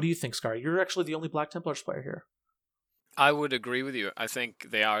 What do you think, Scar? You're actually the only Black Templars player here. I would agree with you. I think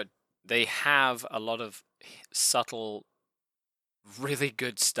they have a lot of subtle, really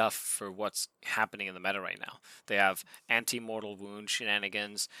good stuff for what's happening in the meta right now. They have anti-mortal wound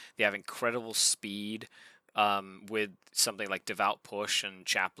shenanigans. They have incredible speed with something like Devout Push and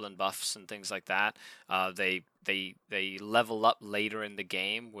Chaplain buffs and things like that. They level up later in the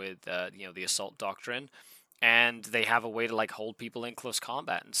game with the Assault Doctrine. And they have a way to like hold people in close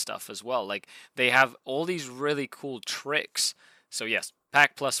combat and stuff as well. Like they have all these really cool tricks. So yes,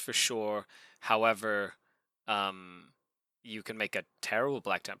 pack plus for sure. However, you can make a terrible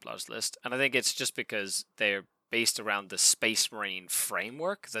Black Templars list, and I think it's just because they're based around the Space Marine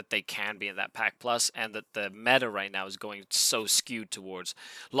framework that they can be in that pack plus, and that the meta right now is going so skewed towards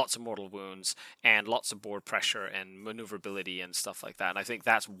lots of mortal wounds and lots of board pressure and maneuverability and stuff like that. And I think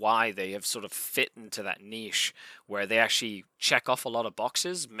that's why they have sort of fit into that niche where they actually check off a lot of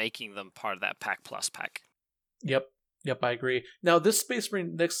boxes, making them part of that pack plus pack. Yep, I agree. Now this Space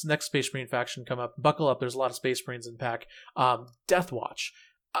Marine next Space Marine faction come up. Buckle up. There's a lot of Space Marines in pack. Deathwatch.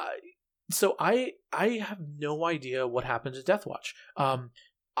 So I have no idea what happened to Deathwatch.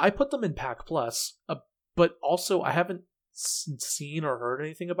 I put them in pack plus, but also I haven't seen or heard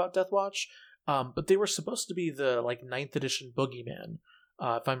anything about Deathwatch. But they were supposed to be the 9th edition Boogeyman,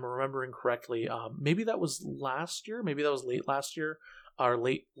 if I'm remembering correctly. Maybe that was last year. Maybe that was late last year. or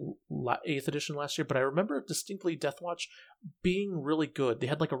late 8th edition last year, but I remember distinctly Deathwatch being really good. They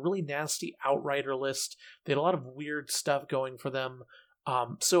had like a really nasty Outrider list. They had a lot of weird stuff going for them.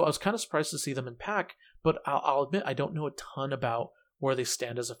 So I was kind of surprised to see them in pack, but I'll admit I don't know a ton about where they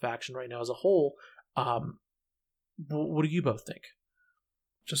stand as a faction right now as a whole. What do you both think?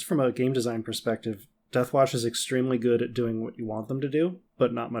 Just from a game design perspective, Deathwatch is extremely good at doing what you want them to do,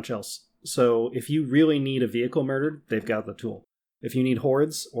 but not much else. So if you really need a vehicle murdered, they've got the tool. If you need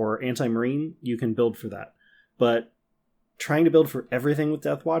hordes or anti-marine, you can build for that. But trying to build for everything with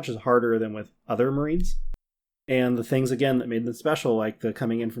Deathwatch is harder than with other marines. And the things, again, that made them special, like the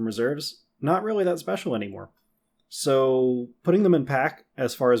coming in from reserves, not really that special anymore. So putting them in pack,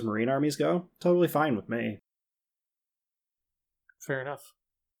 as far as marine armies go, totally fine with me. Fair enough.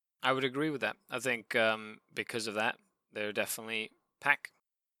 I would agree with that. I think because of that, they're definitely pack.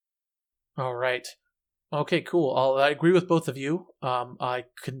 All right. Okay, cool. I agree with both of you. I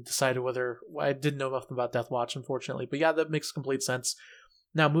couldn't decide whether... I didn't know enough about Deathwatch, unfortunately. But yeah, that makes complete sense.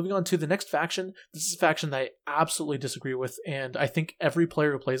 Now, moving on to the next faction. This is a faction that I absolutely disagree with, and I think every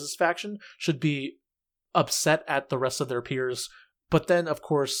player who plays this faction should be upset at the rest of their peers. But then, of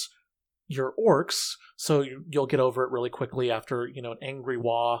course, you're orcs, so you'll get over it really quickly after, an angry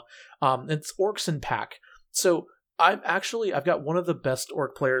wah. It's orcs in pack. So I've got one of the best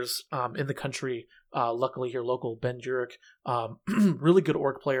orc players in the country, luckily here local, Ben Jurek. Really good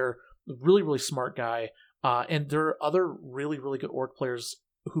orc player, really, really smart guy. And there are other really, really good orc players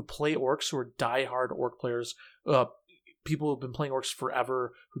who play orcs, who are diehard orc players, people who've been playing orcs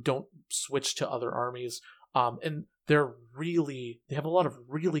forever, who don't switch to other armies. And they have a lot of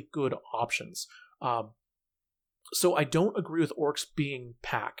really good options. So I don't agree with orcs being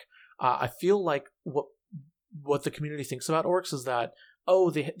pack. I feel like what the community thinks about orcs is that,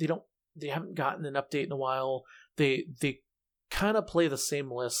 they haven't gotten an update in a while. They kind of play the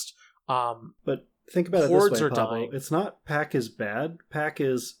same list. But think about hordes it this way, are Pablo. dying. It's not pack is bad. Pack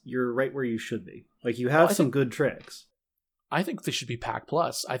is you're right where you should be. Like, you have some good tricks. I think they should be pack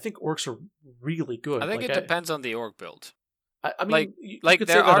plus. I think orcs are really good. I think it depends on the orc build. I mean, you could say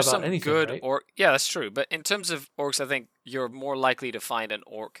there that are about some anything, good right? orc. Yeah, that's true. But in terms of orcs, I think you're more likely to find an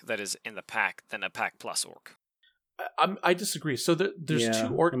orc that is in the pack than a pack plus orc. I disagree. So there's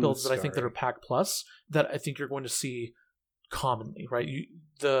two orc builds that I think that are Skari. pack plus that I think you're going to see commonly, right?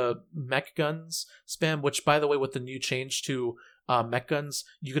 The mech guns spam, which, by the way, with the new change to mech guns,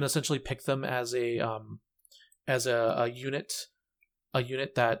 you can essentially pick them as a unit. A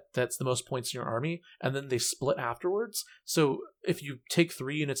unit that's the most points in your army, and then they split afterwards. So if you take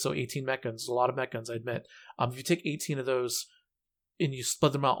 3 units, so 18 mech guns, a lot of mech guns, I admit. If you take 18 of those and you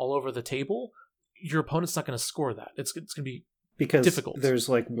split them out all over the table, your opponent's not going to score that. It's going to be because difficult. There's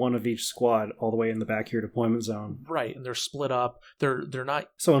like one of each squad all the way in the back of your deployment zone. Right, and they're split up. They're not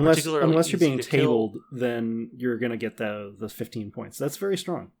So unless you're easy being to kill. tabled, then you're going to get the 15 points. That's very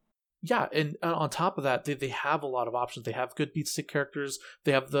strong. Yeah, and on top of that, they have a lot of options. They have good beat stick characters.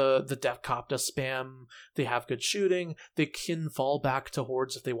 They have the Def Copta spam. They have good shooting. They can fall back to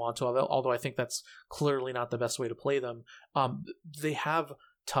hordes if they want to, although I think that's clearly not the best way to play them. They have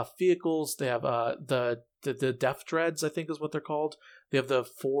tough vehicles. They have the Def Dreads, I think is what they're called. They have the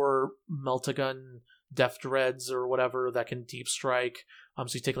 4 Meltagun Def Dreads or whatever that can deep strike.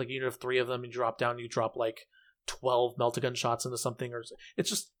 So you take like a unit of 3 of them, you drop down, you drop like 12 Meltagun shots into something, or it's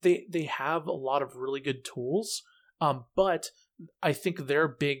just they have a lot of really good tools. But I think their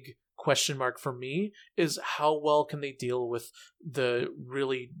big question mark for me is how well can they deal with the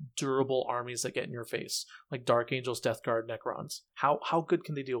really durable armies that get in your face, like Dark Angels, Death Guard, Necrons. How good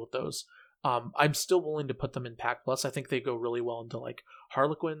can they deal with those? I'm still willing to put them in pack plus. I think they go really well into like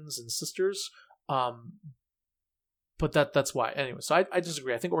Harlequins and Sisters. But that's why. Anyway, so I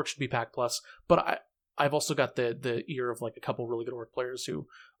disagree. I think Orc should be pack plus, but I've also got the ear of like a couple really good orc players who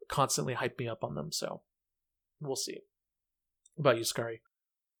constantly hype me up on them, so we'll see. What about you, Skari?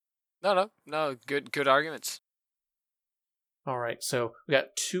 No. Good arguments. All right, so we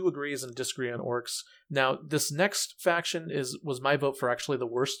got 2 agrees and disagree on orcs. Now, this next faction was my vote for actually the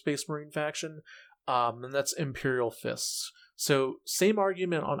worst Space Marine faction, and that's Imperial Fists. So same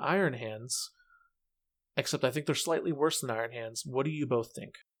argument on Iron Hands, except I think they're slightly worse than Iron Hands. What do you both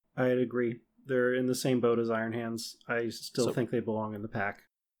think? I'd agree. They're in the same boat as Iron Hands. I still think they belong in the pack.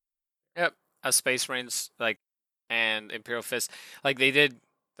 Yep, as Space Marines and Imperial Fist, they're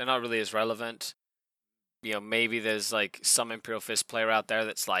not really as relevant. Maybe there's like some Imperial Fist player out there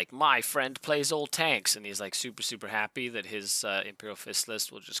that's like, my friend plays all tanks, and he's like super, super happy that his Imperial Fist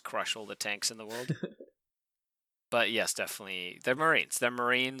list will just crush all the tanks in the world. But yes, definitely. They're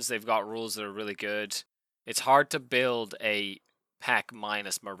Marines. They've got rules that are really good. It's hard to build a pack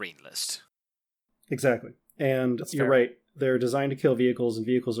minus Marine list. Exactly. And That's you're fair. right. They're designed to kill vehicles, and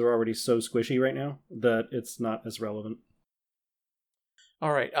vehicles are already so squishy right now that it's not as relevant.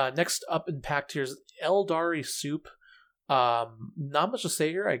 All right. Next up in pack tiers, Eldari Soup. Not much to say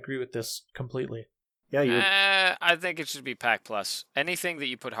here. I agree with this completely. Yeah, you. I think it should be pack plus. Anything that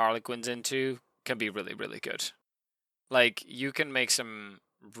you put Harlequins into can be really, really good. Like, you can make some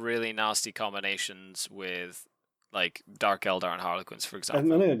really nasty combinations with, like, Dark Eldar and Harlequins, for I'm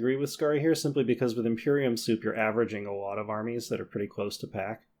example. going to agree with Scary here simply because with Imperium Soup, you're averaging a lot of armies that are pretty close to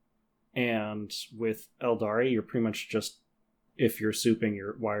pack. And with Eldari, you're pretty much just, if you're souping,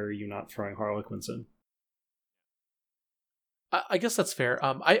 why are you not throwing Harlequins in? I guess that's fair.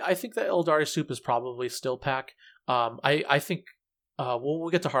 I think that Eldari Soup is probably still pack. I think we'll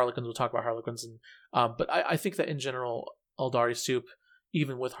get to Harlequins. We'll talk about Harlequins, but I think that in general, Eldari Soup,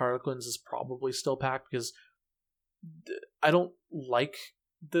 even with Harlequins, is probably still pack because I don't like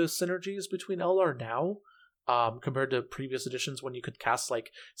the synergies between Eldar now compared to previous editions when you could cast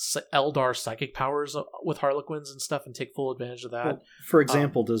like Eldar psychic powers with Harlequins and stuff and take full advantage of that. Well, for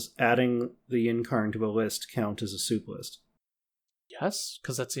example, does adding the Incarn to a list count as a soup list? Yes,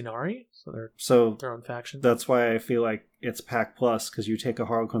 because that's Inari, so they're So their own faction. that's why I feel like it's pack plus, because you take a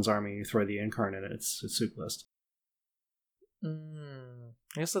Harlequin's army and you throw the Incarn in it, it's a soup list. I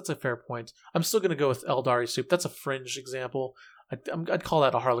guess that's a fair point. I'm still going to go with Eldari Soup. That's a fringe example. I'd call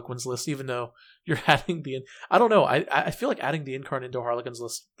that a Harlequins list, even though you're adding the... I don't know. I feel like adding the Incarn into a Harlequins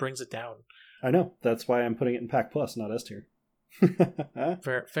list brings it down. I know. That's why I'm putting it in pack plus, not S tier.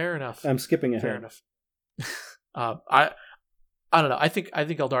 Fair enough. I'm skipping ahead. Fair enough. I don't know. I think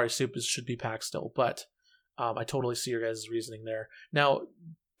Eldari Soup should be pack still, but I totally see your guys' reasoning there. Now,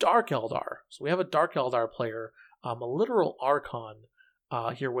 Dark Eldar. So we have a Dark Eldar player, a literal Archon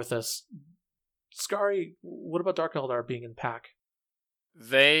here with us. Scary, what about Dark Eldar being in pack?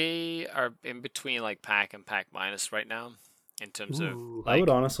 They are in between like pack and pack minus right now in terms of like, I would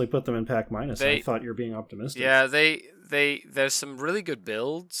honestly put them in pack minus. I thought you were being optimistic. Yeah, there's some really good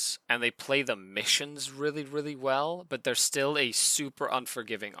builds and they play the missions really, really well, but they're still a super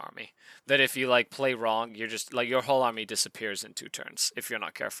unforgiving army. That if you like play wrong, you're just like your whole army disappears in 2 turns if you're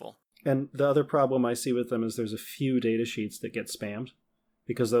not careful. And the other problem I see with them is there's a few data sheets that get spammed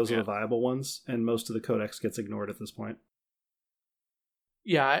because those are the viable ones, and most of the codex gets ignored at this point.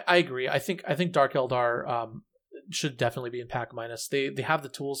 Yeah, I agree. I think Dark Eldar should definitely be in pack minus. They have the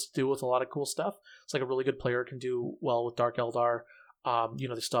tools to deal with a lot of cool stuff. It's like a really good player can do well with Dark Eldar.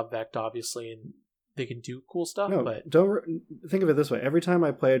 They still have Vect, obviously, and they can do cool stuff. No, but don't think of it this way. Every time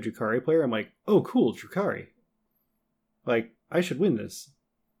I play a Drukhari player, I'm like, oh, cool, Drukhari. Like, I should win this.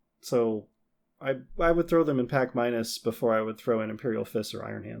 So I would throw them in pack minus before I would throw in Imperial Fists or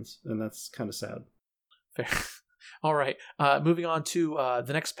Iron Hands, and that's kind of sad. Fair. All right. Moving on to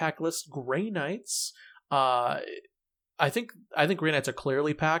the next pack list, Grey Knights. I think Grey Knights are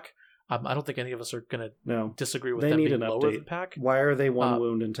clearly pack. I don't think any of us are going to disagree with them being lower than pack. Why are they 1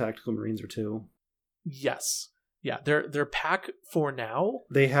 wound and Tactical Marines are 2? Yes. Yeah, they're pack for now.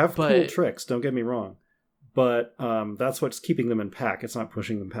 They have cool tricks, don't get me wrong. But that's what's keeping them in pack. It's not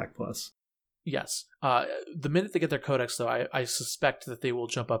pushing them pack plus. Yes. The minute they get their codex, though, I suspect that they will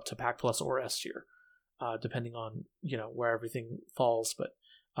jump up to pack plus or S tier, depending on where everything falls. But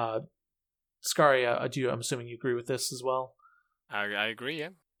Scary, I'm assuming you agree with this as well. I agree. Yeah.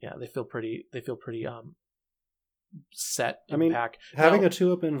 Yeah, they feel pretty set in pack. Having a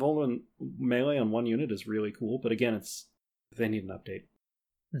 2-up invulnerable melee on 1 unit is really cool, but again, they need an update.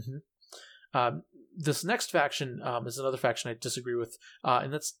 Mm-hmm. This next faction is another faction I disagree with,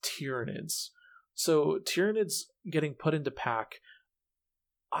 and that's Tyranids. So Tyranids getting put into pack.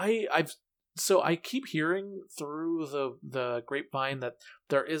 I keep hearing through the grapevine that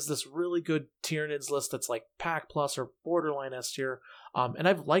there is this really good Tyranids list that's like pack plus or borderline S tier, and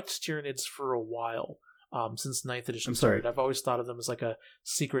I've liked Tyranids for a while, since 9th edition started. I've always thought of them as like a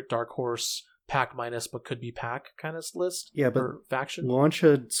secret dark horse pack minus but could be pack kind of list. Yeah, but faction. Launch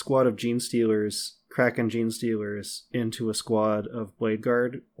a squad of Gene Stealers, Kraken Gene Stealers into a squad of Blade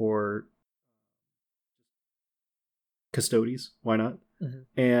Guard or Custodes. Why not?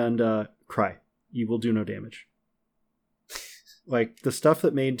 Mm-hmm. And cry. You will do no damage. Like, the stuff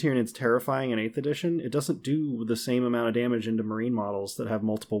that made Tyranids terrifying in 8th edition, it doesn't do the same amount of damage into Marine models that have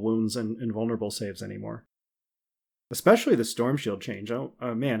multiple wounds and invulnerable saves anymore. Especially the Storm Shield change. Oh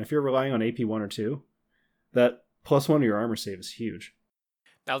man, if you're relying on AP 1 or 2, that +1 to your armor save is huge.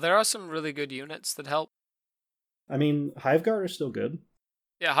 Now, there are some really good units that help. I mean, Hiveguard are still good.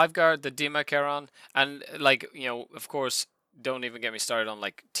 Yeah, Hiveguard, the Dima Charon, and of course, don't even get me started on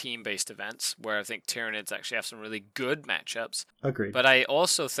like team-based events, where I think Tyranids actually have some really good matchups. Agreed. But I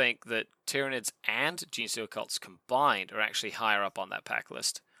also think that Tyranids and Genestealer Cults combined are actually higher up on that pack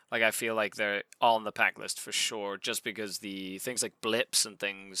list. Like, I feel like they're on the pack list for sure, just because the things like blips and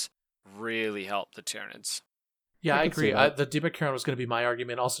things really help the Tyranids. Yeah, I can see agree. that. The Demon Karen was going to be my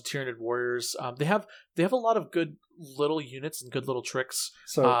argument. Also, Tyranid Warriors. They have a lot of good little units and good little tricks.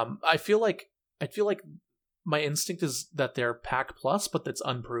 So I feel like my instinct is that they're pack plus, but that's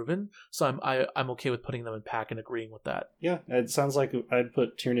unproven. So I'm okay with putting them in pack and agreeing with that. yeah, it sounds like I'd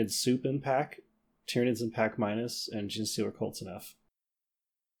put Tyranid Soup in pack, Tyranids in pack minus, and Genestealer Cults in F.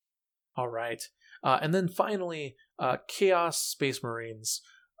 All right, and then finally, Chaos Space Marines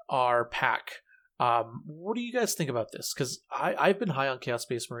are pack. What do you guys think about this? Because I've been high on Chaos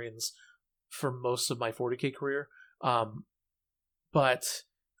Space Marines for most of my 40k career, but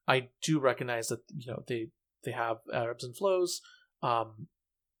I do recognize that they have ebbs and flows.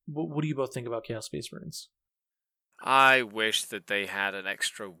 What do you both think about Chaos Space Marines? I wish that they had an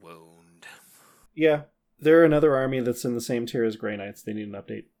extra wound. Yeah, they're another army that's in the same tier as Grey Knights. They need an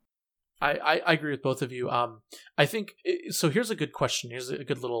update. I agree with both of you. I think so. Here's a good question. Here's a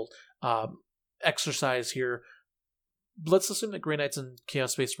good little exercise here. Let's assume that Grey Knights and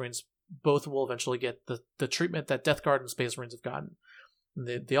Chaos Space Marines both will eventually get the treatment that Death Guard and Space Marines have gotten.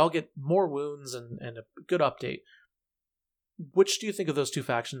 They all get more wounds and a good update. Which do you think of those two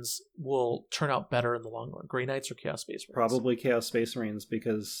factions will turn out better in the long run, Grey Knights or Chaos Space Marines? Probably Chaos Space Marines,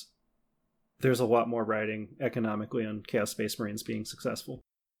 because there's a lot more riding economically on Chaos Space Marines being successful.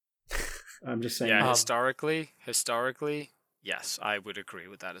 I'm just saying. Yeah, historically, yes, I would agree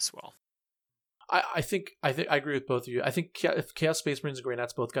with that as well. I think I agree with both of you. I think if Chaos Space Marines and Grey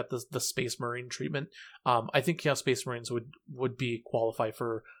Knights both got the Space Marine treatment, I think Chaos Space Marines would be qualified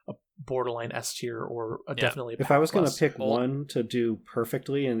for a borderline S tier or definitely. If I was going to to pick one to do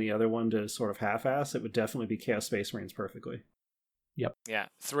perfectly and the other one to sort of half-ass, it would definitely be Chaos Space Marines perfectly. Yep. Yeah,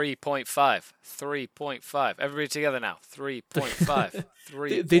 3.5. 3.5. Everybody together now. 3.5.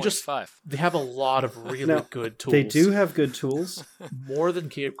 3.5. They have a lot of really good tools. They do have good tools. More than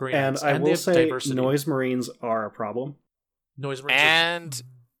Grey And Knights. I will say diversity. Noise Marines are a problem. Noise Marines and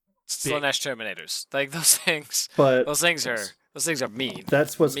Slaanesh Terminators. Like, those things. But those things are mean.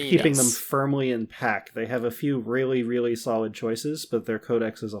 That's what's mean. keeping them firmly in pack. They have a few really, really solid choices, but their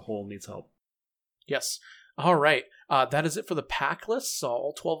codex as a whole needs help. Yes. All right. That is it for the pack list. So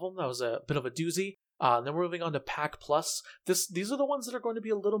all 12 of them. That was a bit of a doozy. Then we're moving on to pack plus. These are the ones that are going to be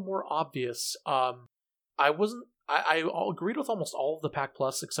a little more obvious. I agreed with almost all of the pack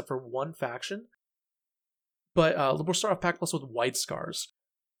plus except for one faction. But we'll start off pack plus with White Scars.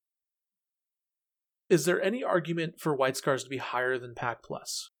 Is there any argument for White Scars to be higher than pack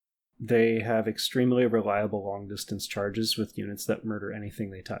plus? They have extremely reliable long distance charges with units that murder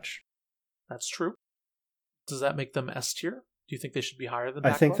anything they touch. That's true. Does that make them S tier? Do you think they should be higher than I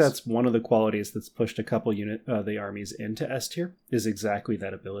pack think plus? that's one of the qualities that's pushed a couple the armies into S tier, is exactly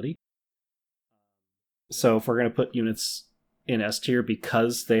that ability. So if we're going to put units in S tier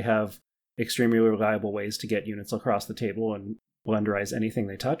because they have extremely reliable ways to get units across the table and blenderize anything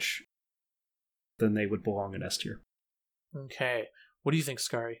they touch, then they would belong in S tier. Okay. What do you think,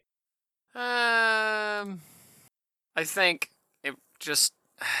 Skari? I think it just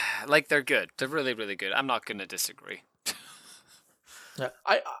like they're good. They're really, really good. I'm not going to disagree. Yeah,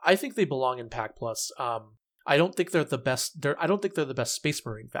 I think they belong in pack plus. I don't think they're the best. I don't think they're the best Space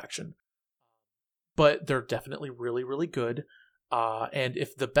Marine faction, but they're definitely really, really good. And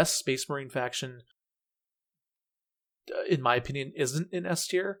if the best Space Marine faction, in my opinion, isn't in S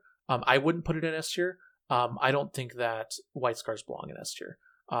tier, I wouldn't put it in S tier. I don't think that White Scars belong in S tier.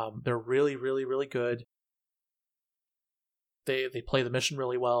 They're really, really, really good. They play the mission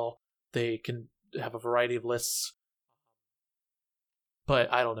really well. They can have a variety of lists.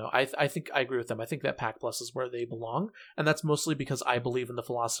 But I don't know. I think I agree with them. I think that pack plus is where they belong, and that's mostly because I believe in the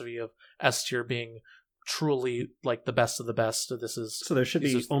philosophy of S tier being truly like the best of the best. So there should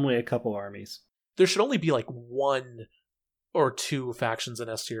be only a couple armies. There should only be like one or two factions in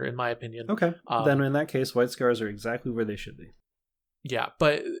S tier, in my opinion. Okay, then in that case, White Scars are exactly where they should be. Yeah,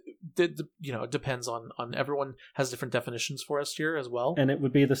 but it depends on everyone has different definitions for S tier as well. And it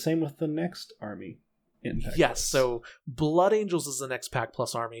would be the same with the next army. Yes, so Blood Angels is the next pack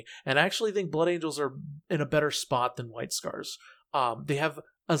plus army, and I actually think Blood Angels are in a better spot than White Scars. They have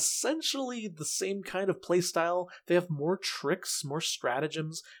essentially the same kind of playstyle. They have more tricks, more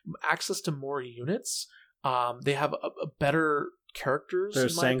stratagems, access to more units. They have a better characters.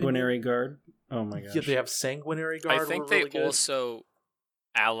 There's Sanguinary Guard. Oh my gosh. Yeah, they have Sanguinary Guard. I think really they good. also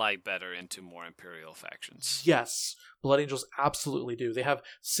ally better into more Imperial factions. Yes, Blood Angels absolutely do. They have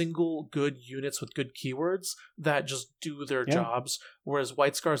single good units with good keywords that just do their jobs, whereas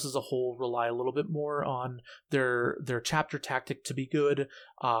White Scars as a whole rely a little bit more on their chapter tactic to be good,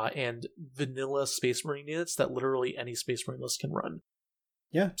 and vanilla Space Marine units that literally any Space Marine list can run.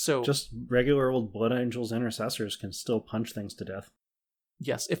 Yeah, so just regular old Blood Angels intercessors can still punch things to death.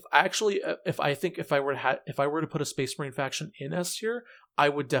 Yes, if I were to put a Space Marine faction in S tier, I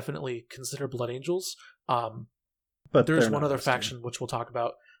would definitely consider Blood Angels. But there's one other faction which we'll talk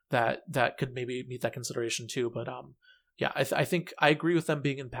about that could maybe meet that consideration too. But yeah, I think I agree with them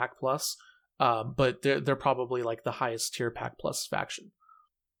being in Pack Plus. But they're probably like the highest tier Pack Plus faction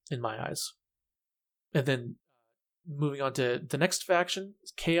in my eyes. And then moving on to the next faction,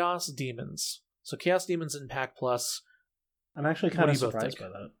 Chaos Demons. So Chaos Demons in Pack Plus. I'm actually kind of surprised by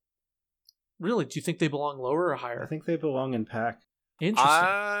that. Really? Do you think they belong lower or higher? I think they belong in Pack.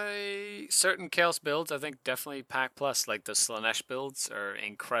 Interesting. Certain Chaos builds, I think definitely Pack Plus, like the Slaanesh builds are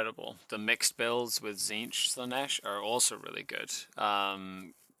incredible. The mixed builds with Tzeentch Slaanesh are also really good.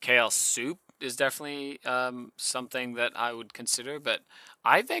 Chaos Soup is definitely something that I would consider, but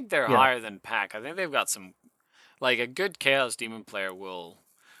I think they're higher than Pack. I think they've got some, like a good Chaos Demon player will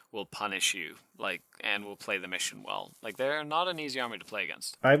punish you, like, and will play the mission well. Like, they're not an easy army to play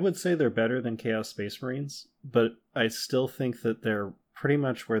against. I would say they're better than Chaos Space Marines, but I still think that they're pretty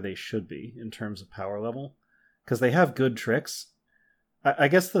much where they should be in terms of power level, because they have good tricks. I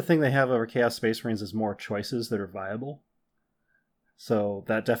guess the thing they have over Chaos Space Marines is more choices that are viable. So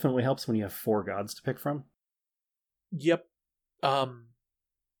that definitely helps when you have 4 gods to pick from. Yep.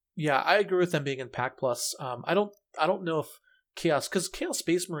 Yeah, I agree with them being in Pack Plus. I don't know if because Chaos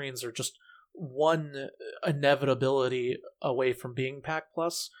Space Marines are just one inevitability away from being Pack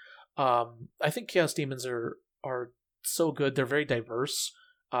Plus. I think Chaos Demons are so good. They're very diverse.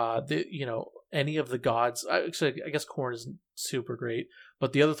 Any of the gods. Actually, I guess Khorne isn't super great,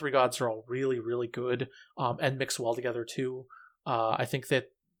 but the other 3 gods are all really, really good, and mix well together too. I think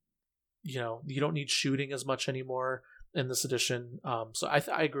that you don't need shooting as much anymore in this edition. So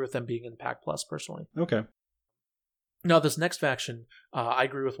I agree with them being in Pack Plus personally. Okay. Now, this next faction, I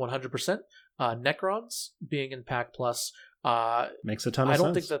agree with 100%. Necrons being in Pack Plus makes a ton of sense. I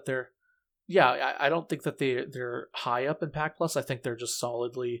don't think that they're, I don't think that they're high up in Pack Plus. I think they're just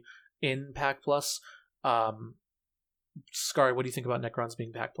solidly in Pack Plus. Scary, what do you think about Necrons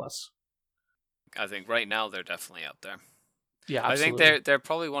being Pack Plus? I think right now they're definitely up there. Yeah, absolutely. I think they're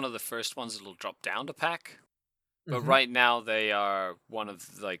probably one of the first ones that'll drop down to Pack, but right now they are one of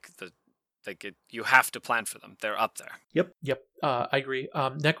you have to plan for them. They're up there. Yep. I agree.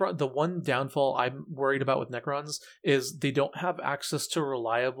 Necron. The one downfall I'm worried about with Necrons is they don't have access to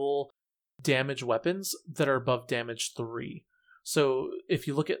reliable damage weapons that are above damage 3. So if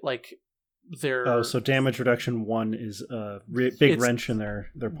you look at like their so damage reduction 1 is a big wrench in their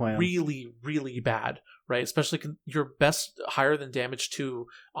plan. Really, really bad, right? Especially your best higher than damage 2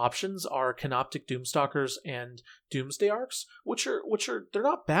 options are Canoptic Doomstalkers and Doomsday Arcs, which are they're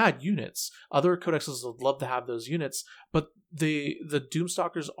not bad units. Other codexes would love to have those units, but the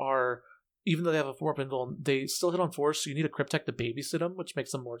Doomstalkers are, even though they have a 4-up invul, they still hit on 4, so you need a Cryptek to babysit them, which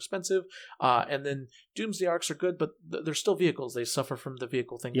makes them more expensive. And then Doomsday Arcs are good, but they're still vehicles. They suffer from the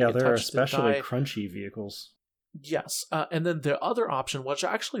vehicle thing. Yeah, they're especially crunchy vehicles. Yes. And then the other option, which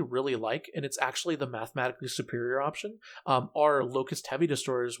I actually really like, and it's actually the mathematically superior option, are Locust Heavy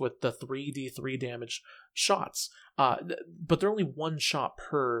Destroyers with the 3d3 damage shots. But they're only 1 shot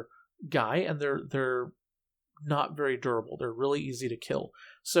per guy, and they're not very durable. They're really easy to kill.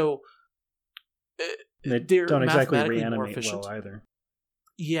 So they don't exactly reanimate well either.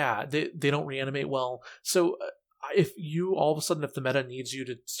 Yeah, they don't reanimate well. So if the meta needs you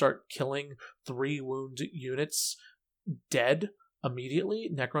to start killing 3 wound units dead immediately,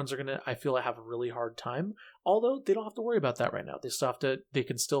 Necrons are gonna, I feel, have a really hard time. Although they don't have to worry about that right now. They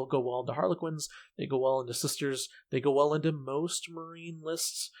can still go well into Harlequins, they go well into Sisters, they go well into most Marine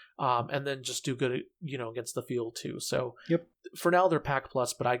lists, and then just do good against the field too. So for now they're Pack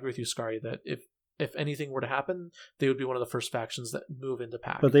Plus, but I agree with you, Scary, that if anything were to happen, they would be one of the first factions that move into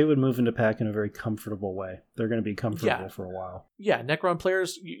Pack. But they would move into Pack in a very comfortable way. They're going to be comfortable for a while. Yeah, Necron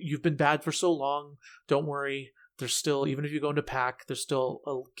players, you've been bad for so long. Don't worry. There's still, even if you go into Pack, there's still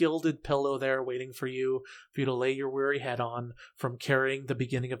a gilded pillow there waiting for you to lay your weary head on from carrying the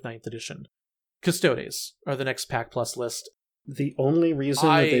beginning of 9th edition. Custodes are the next Pack Plus list. The only reason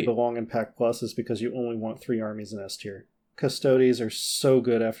that they belong in Pack Plus is because you only want 3 armies in S tier. Custodes are so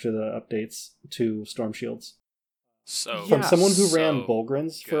good after the updates to Storm Shields. From someone who ran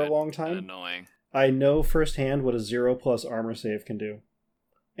Bulgrins for a long time, annoying. I know firsthand what a 0+ armor save can do.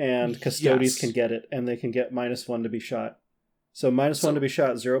 and Custodes Yes. can get it, and they can get -1 to be shot. So -1 to be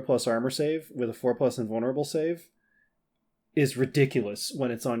shot, 0+ armor save with a 4+ invulnerable save is ridiculous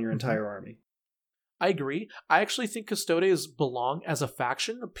when it's on your entire army. I agree. I actually think Custodes belong as a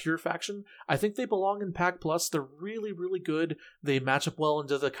faction, a pure faction. I think they belong in Pack Plus. They're really, really good. They match up well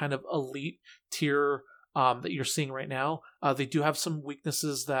into the kind of elite tier that you're seeing right now. They do have some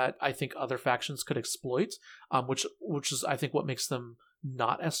weaknesses that I think other factions could exploit, which is I think what makes them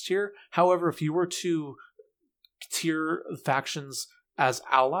not S tier. However, if you were to tier factions as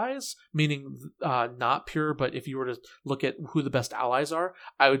allies, meaning not pure, but if you were to look at who the best allies are,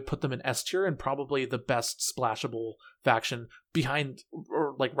 I would put them in S tier and probably the best splashable faction behind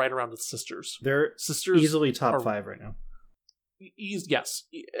or like right around the sisters. They're Sisters easily top are- 5 right now. Yes,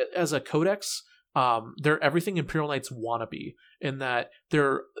 as a codex, they're everything Imperial Knights wanna be, in that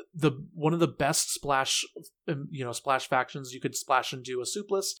they're one of the best splash factions. You could splash and do a soup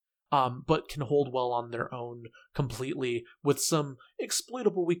list, but can hold well on their own completely with some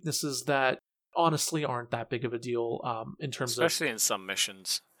exploitable weaknesses that honestly aren't that big of a deal in terms Especially in some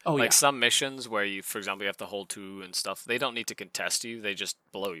missions. of Some missions where you, for example, you have to hold 2 and stuff, they don't need to contest you, they just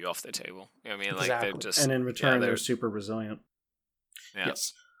blow you off the table. You know what I mean? Like Exactly. they're just And in return, they're they're super resilient. yeah.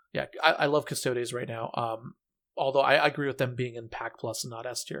 Yes. Yeah, I love Custodes right now. Although I agree with them being in Pack Plus and not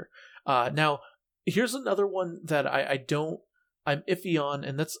S tier. Now, here's another one that I'm iffy on,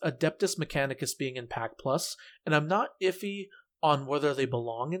 and that's Adeptus Mechanicus being in Pack Plus. And I'm not iffy on whether they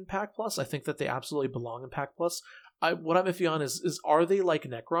belong in Pack Plus. I think that they absolutely belong in Pack Plus. What I'm iffy on is are they like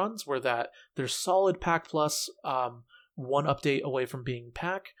Necrons, where that they're solid Pack Plus, one update away from being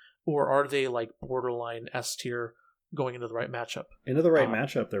Pack, or are they like borderline S tier going into the right matchup? Into the right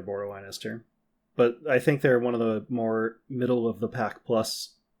matchup, they're borderline S tier. But I think they're one of the more middle of the Pack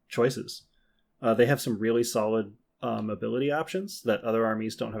Plus choices. They have some really solid ability options that other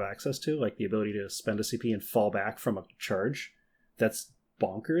armies don't have access to, like the ability to spend a CP and fall back from a charge. That's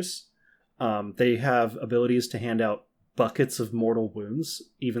bonkers. They have abilities to hand out buckets of mortal wounds,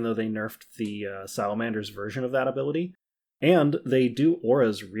 even though they nerfed the Salamander's version of that ability. And they do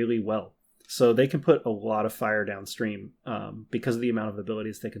auras really well. So they can put a lot of fire downstream because of the amount of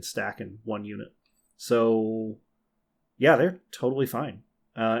abilities they can stack in one unit. So, yeah, they're totally fine.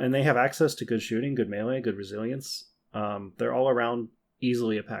 And they have access to good shooting, good melee, good resilience. They're all around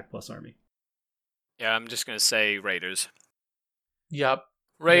easily a Pack Plus army. Yeah, I'm just gonna say Raiders. Yep.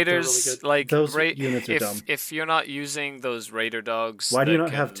 Raiders, really good. like Those units are dumb. If you're not using those Raider dogs, Why do you that not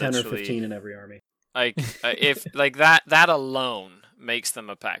can have 10 or literally- 15 in every army? Like if like that alone makes them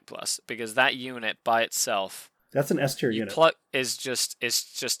a Pack Plus, because that unit by itself That's an S tier unit. is just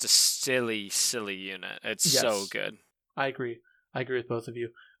a silly unit. It's so Yes. good. I agree with both of you.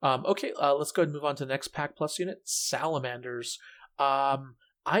 Okay, let's go ahead and move on to the next Pack Plus unit, Salamanders.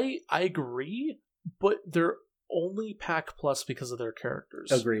 I agree, but they're only Pack Plus because of their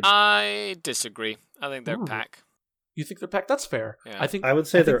characters. Agreed. I disagree. I think they're Ooh. Pack. You think they're Pack? That's fair. Yeah. I would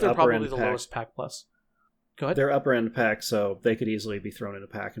say think they're upper probably end the Pack. lowest Pack Plus. Go ahead. They're upper end Pack, so they could easily be thrown in a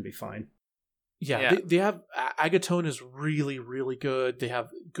pack and be fine. Yeah. They have Agatone is really, really good. They have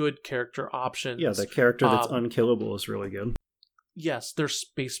good character options. Yeah, the character that's unkillable is really good. Yes, they're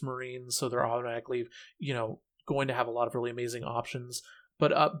Space Marines, so they're automatically, going to have a lot of really amazing options.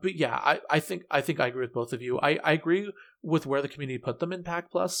 But yeah, I think I agree with both of you. I agree with where the community put them in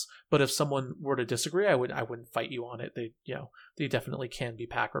Pack Plus, but if someone were to disagree, I wouldn't fight you on it. They definitely can be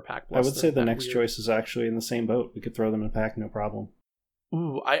Pack or Pack Plus. I would say the They're next weird. choice is actually in the same boat. We could throw them in a pack, no problem.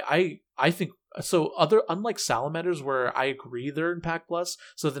 Ooh, I think so. Unlike Salamanders, where I agree they're in Pack Plus.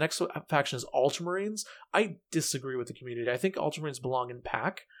 So the next faction is Ultramarines. I disagree with the community. I think Ultramarines belong in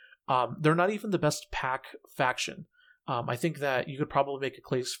Pack. They're not even the best Pack faction. I think that you could probably make a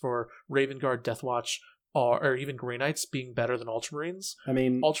case for Raven Guard, Deathwatch, or even Grey Knights being better than Ultramarines. I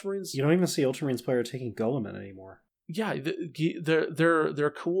mean, Ultramarines. You don't even see Ultramarines player taking Golemin anymore. Yeah,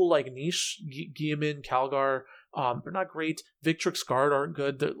 they're cool, like niche. Guilliman, Calgar. They're not great. Victrix Guard aren't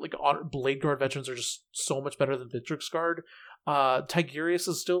good. They're like Blade Guard veterans are just so much better than Victrix Guard. Tigurius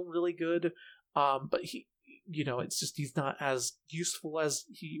is still really good, but it's just he's not as useful as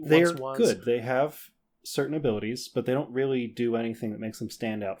he once was. They're good. They have certain abilities, but they don't really do anything that makes them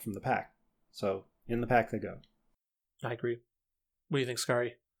stand out from the pack. So in the pack they go. I agree. What do you think,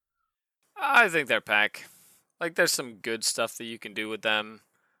 Scary? I think they're Pack. Like, there's some good stuff that you can do with them,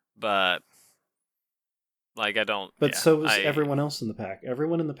 but like I don't. But yeah, so is everyone else in the pack.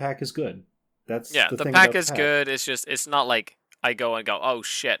 Everyone in the pack is good. That's the thing pack about is good. It's just it's not like I go and go, oh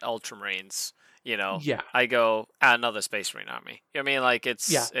shit, Ultramarines. Yeah. I go another Space Marine army. You know what I mean? Like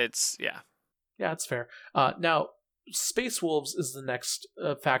it's Yeah. it's yeah. Yeah, it's fair. Now, Space Wolves is the next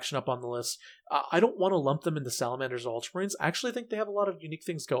faction up on the list. I don't want to lump them into Salamanders or Ultramarines. I actually think they have a lot of unique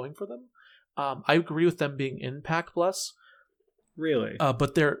things going for them. I agree with them being in Pack Plus. Really?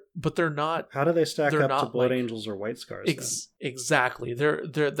 But they're not. How do they stack up to Blood like, Angels or White Scars? Exactly. They're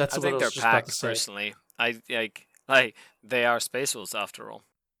that's I what think I was they're just about to packs say. personally. I they are Space Wolves after all.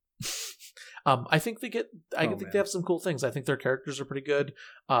 I think they have some cool things. I think their characters are pretty good.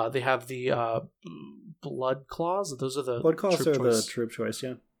 They have the Blood Claws. Those are the Blood Claws troop are choice. the troop choice,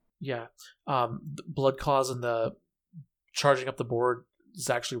 yeah. Yeah. The Blood Claws and the charging up the board is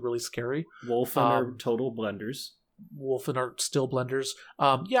actually really scary. Wolfen are total blenders. Wolfen are still blenders.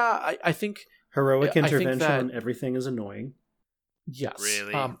 I think Heroic intervention that, on everything is annoying. Yes.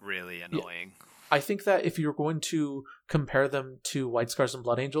 Really annoying. I think that if you're going to compare them to White Scars and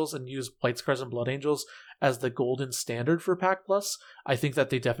Blood Angels and use White Scars and Blood Angels as the golden standard for Pack Plus, I think that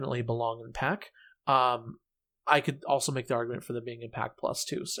they definitely belong in Pack. I could also make the argument for them being in Pack Plus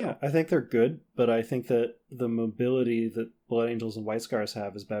too. So yeah, I think they're good, but I think that the mobility that Blood Angels and White Scars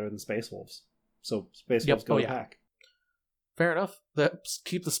have is better than Space Wolves. So Space Wolves go to Pack. Fair enough.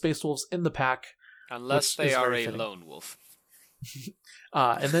 Keep the Space Wolves in the Pack. Unless they are a lone wolf.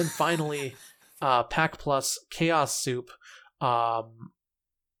 And then finally, Pack Plus Chaos Soup. I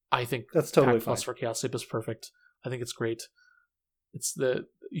think that's totally Pack Plus fine. for Chaos Soup is perfect. I think it's great. It's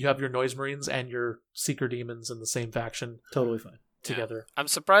you have your Noise Marines and your Seeker Demons in the same faction. Totally fine. Together. Yeah. I'm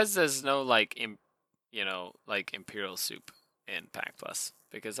surprised there's no Imperial Soup in Pack Plus,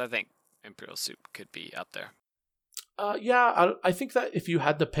 because I think Imperial Soup could be up there. I think that if you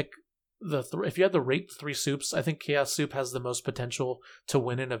had to pick if you had to rate the 3 soups, I think Chaos Soup has the most potential to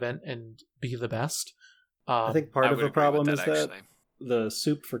win an event and be the best. I think part of the problem is that actually. The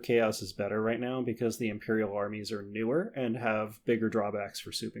soup for Chaos is better right now because the Imperial armies are newer and have bigger drawbacks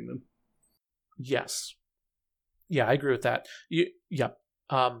for souping them. Yes. Yeah, I agree with that.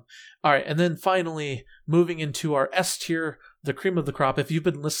 All right, and then finally, moving into our S tier, the cream of the crop. If you've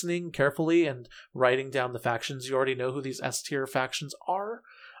been listening carefully and writing down the factions, you already know who these S tier factions are.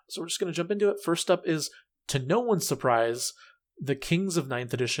 So we're just going to jump into it. First up is, to no one's surprise, the Kings of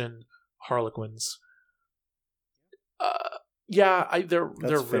 9th Edition Harlequins.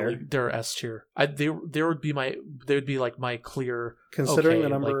 They're S tier. They would be like my clear. Considering the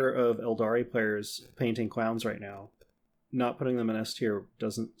number of Eldari players painting clowns right now, not putting them in S tier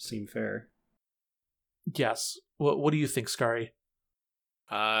doesn't seem fair. Yes. What do you think, Scary?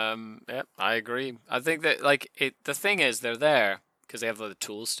 Yeah, I agree. I think that the thing is, they're there because they have the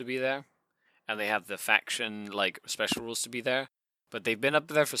tools to be there, and they have the faction special rules to be there. But they've been up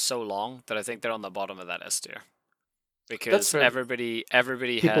there for so long that I think they're on the bottom of that S tier. Because everybody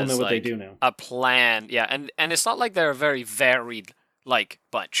People has know what they do now. A plan, yeah, and it's not like they're a very varied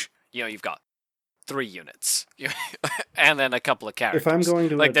bunch. You've got 3 units, and then a couple of characters. If I'm going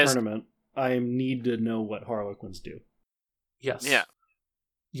to a tournament, I need to know what Harlequins do. Yes.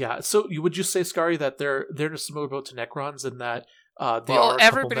 Yeah. So would you say, Scary, that they're in a similar boat to Necrons in that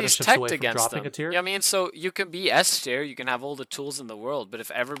everybody's teched against them. A tier? Yeah, I mean, so you can be S tier, you can have all the tools in the world, but if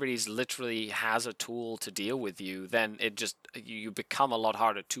everybody's literally has a tool to deal with you, then it just you become a lot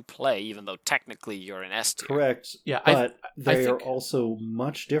harder to play, even though technically you're in S tier. Correct. Yeah, but they are also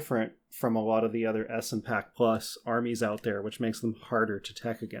much different from a lot of the other S and Pack Plus armies out there, which makes them harder to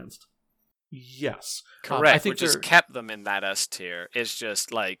tech against. Yes, correct. I think which has kept them in that S tier. It's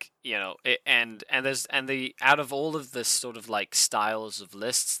just and out of all of the sort of styles of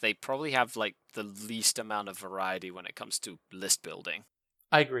lists, they probably have the least amount of variety when it comes to list building.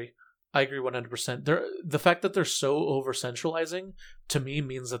 I agree 100%. The fact that they're so over centralizing to me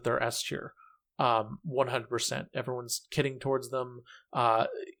means that they're S tier. 100%. Everyone's kidding towards them.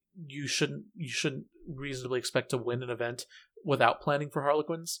 You shouldn't reasonably expect to win an event without planning for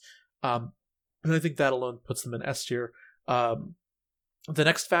Harlequins. And I think that alone puts them in S tier. The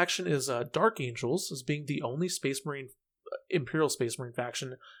next faction is Dark Angels, as being the only Imperial Space Marine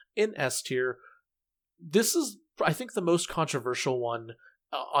faction in S tier. This is, I think, the most controversial one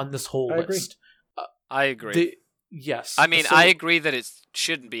on this whole list. I agree. Yes. I mean, I agree that it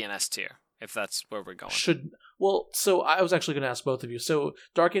shouldn't be an S tier, if that's where we're going. So I was actually going to ask both of you. So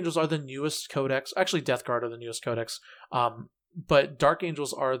Dark Angels are the newest codex. Actually, Death Guard are the newest codex. But Dark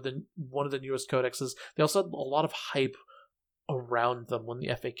Angels are one of the newest codexes. They also had a lot of hype around them when the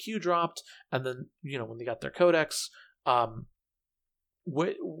FAQ dropped, and then when they got their codex.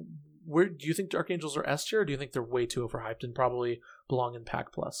 Where do you think Dark Angels are S tier, or do you think they're way too overhyped and probably belong in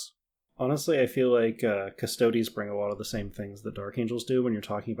Pack Plus? Honestly, I feel like Custodes bring a lot of the same things that Dark Angels do when you're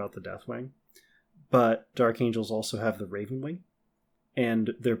talking about the Deathwing. But Dark Angels also have the Ravenwing,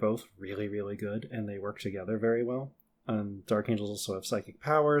 and they're both really, really good, and they work together very well. And Dark Angels also have psychic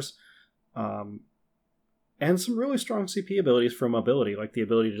powers. And some really strong CP abilities for mobility, like the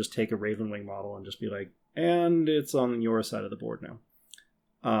ability to just take a Ravenwing model and just be like, and it's on your side of the board now.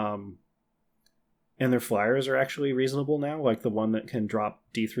 And their flyers are actually reasonable now, like the one that can drop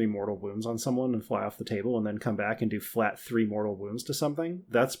D3 mortal wounds on someone and fly off the table and then come back and do flat 3 mortal wounds to something.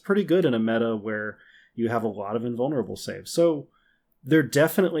 That's pretty good in a meta where you have a lot of invulnerable saves. So they're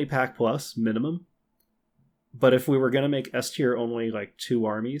definitely Pack Plus, minimum. But if we were going to make S tier only like 2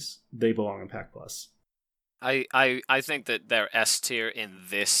 armies, they belong in Pack Plus. I think that their S tier in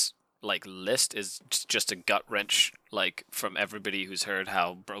this like list is just a gut wrench, like from everybody who's heard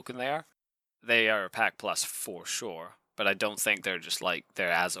how broken they are. They are a Pack Plus for sure, but I don't think they're just like they're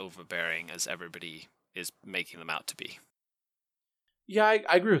as overbearing as everybody is making them out to be. Yeah, I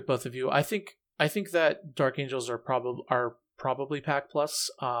agree with both of you. I think that Dark Angels are probably Pack Plus.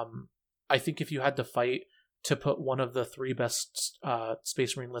 I think if you had to fight to put one of the 3 best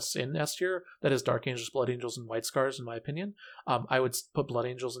Space Marine lists in S tier, that is Dark Angels, Blood Angels, and White Scars, in my opinion. I would put Blood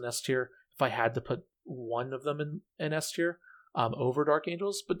Angels in S tier if I had to put one of them in S tier. Over Dark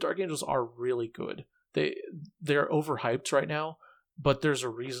Angels, but Dark Angels are really good. They're overhyped right now, but there's a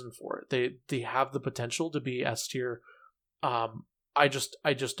reason for it. They have the potential to be S tier. I just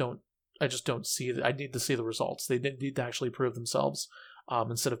don't see that. I need to see the results. They need to actually prove themselves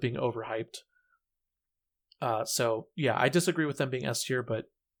instead of being overhyped. So yeah, I disagree with them being S tier, but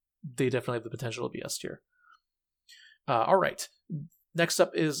they definitely have the potential to be S tier. All right, next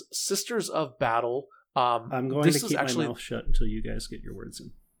up is Sisters of Battle. I'm going to keep my mouth shut until you guys get your words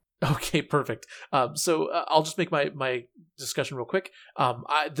in. Okay, perfect. So I'll just make my discussion real quick.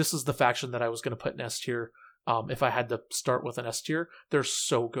 This is the faction that I was going to put in S tier. If I had to start with an S tier, they're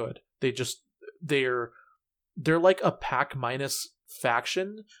so good. They're like a Pack minus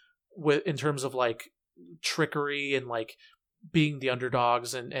faction in terms of like trickery and like being the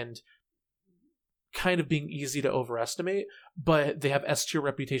underdogs and kind of being easy to overestimate, but they have S tier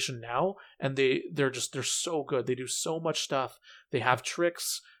reputation now, and they're so good. They do so much stuff. They have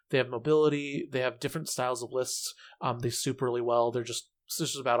tricks, they have mobility, they have different styles of lists. They soup really well. They're just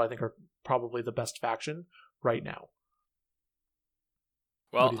Sisters of Battle, I think, are probably the best faction right now.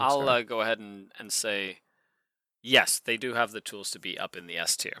 Well, I'll go ahead and say yes, they do have the tools to be up in the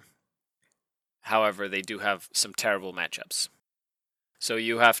S tier. However, they do have some terrible matchups. So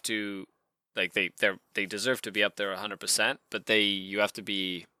you have to they deserve to be up there 100%, but you have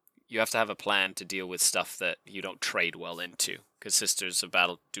to have a plan to deal with stuff that you don't trade well into, because Sisters of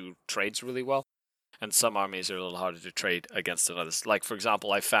Battle do trades really well, and some armies are a little harder to trade against than others. Like, for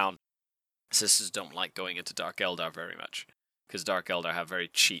example, I found Sisters don't like going into Dark Eldar very much, because Dark Eldar have very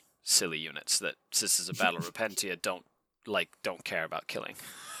cheap, silly units that Sisters of Battle Repentia don't care about killing,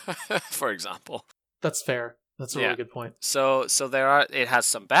 for example. That's fair. That's a really good point. So it has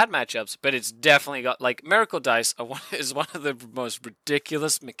some bad matchups, but it's definitely got, like, Miracle Dice is one of the most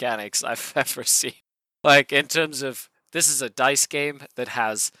ridiculous mechanics I've ever seen. Like, in terms of, this is a dice game that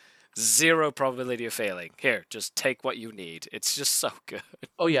has 0 probability of failing. Here, just take what you need. It's just so good.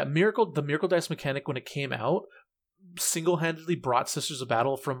 Oh yeah, the Miracle Dice mechanic, when it came out, single-handedly brought Sisters of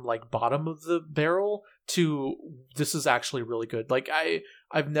Battle from like bottom of the barrel to this is actually really good. Like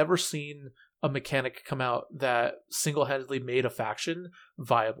I've never seen a mechanic come out that single-handedly made a faction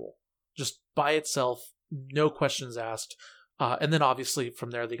viable, just by itself, no questions asked. And then obviously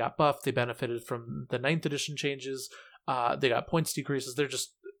from there they got buffed. They benefited from the 9th edition changes. They got points decreases. They're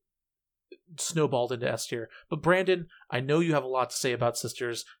just snowballed into S tier. But Brandon, I know you have a lot to say about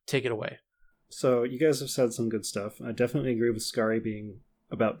Sisters. Take it away. So you guys have said some good stuff. I definitely agree with Skari being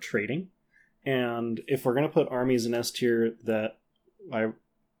about trading. And if we're going to put armies in S tier that I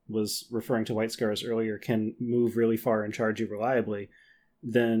was referring to White Scars earlier can move really far and charge you reliably,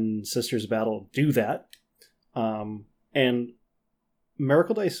 then Sisters of Battle do that. And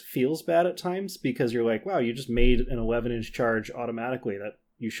Miracle Dice feels bad at times because you're like, wow, you just made an 11-inch charge automatically. That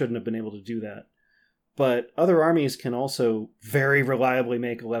you shouldn't have been able to do that. But other armies can also very reliably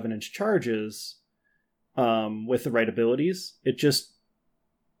make 11-inch charges with the right abilities. It just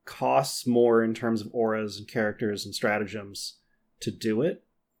costs more in terms of auras and characters and stratagems to do it.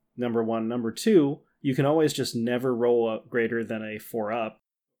 Number one. Number two, you can always just never roll up greater than a 4-up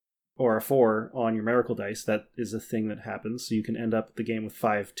or a 4 on your Miracle Dice. That is a thing that happens. So you can end up the game with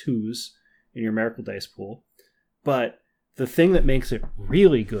 5 2s in your Miracle Dice pool. But the thing that makes it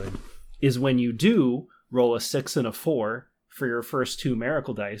really good is when you do roll a 6 and a 4 for your first 2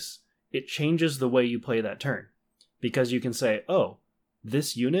 Miracle Dice, it changes the way you play that turn. Because you can say, oh,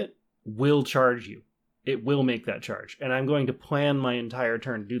 this unit will charge you. It will make that charge. And I'm going to plan my entire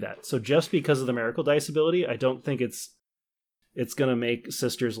turn to do that. So just because of the Miracle Dice ability, I don't think it's it's going to make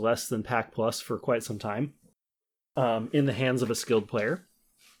Sisters less than Pack Plus for quite some time in the hands of a skilled player.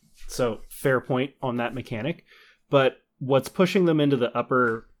 So fair point on that mechanic. But what's pushing them into the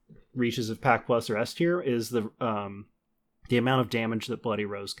upper reaches of Pack Plus or S tier is the amount of damage that Bloody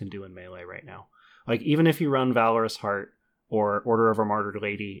Rose can do in melee right now. Like, even if you run Valorous Heart or Order of a Martyred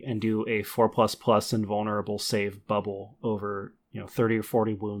Lady and do a 4++ invulnerable save bubble over 30 or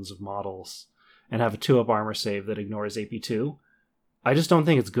 40 wounds of models and have a 2-up armor save that ignores AP2, I just don't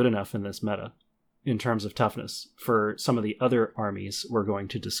think it's good enough in this meta in terms of toughness for some of the other armies we're going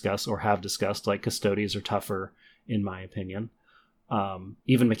to discuss or have discussed, like Custodes are tougher, in my opinion.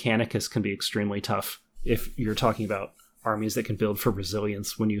 Even Mechanicus can be extremely tough if you're talking about armies that can build for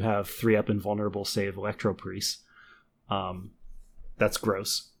resilience when you have 3-up invulnerable save Electro Priests. That's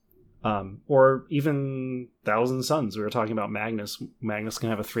gross. Or even Thousand Suns. We were talking about Magnus. Magnus can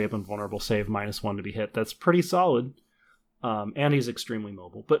have a 3-up invulnerable save, -1 to be hit. That's pretty solid. And he's extremely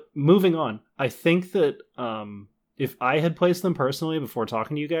mobile. But moving on, I think that if I had placed them personally before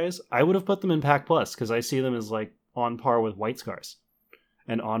talking to you guys, I would have put them in Pack Plus, because I see them as like on par with White Scars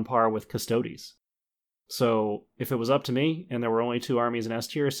and on par with Custodes. So if it was up to me and there were only 2 armies in S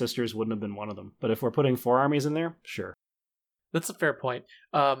tier, Sisters wouldn't have been one of them. But if we're putting 4 armies in there, sure. That's a fair point.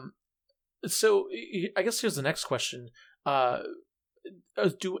 So I guess here's the next question.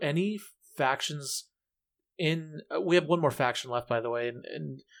 Do any factions we have one more faction left, by the way,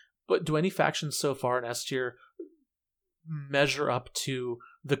 but do any factions so far in S tier measure up to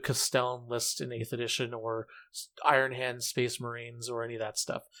the Castellan list in 8th edition or Iron Hand Space Marines or any of that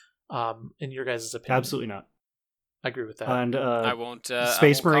stuff? In your guys' opinion? Absolutely not. I agree with that. And I won't.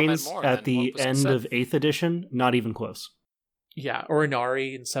 Space I won't Marines at the end of 8th edition, not even close. Yeah, or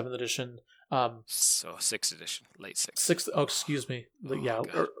Inari in 7th edition. So 6th edition, late 6th. 6th. Oh, excuse me. Yeah,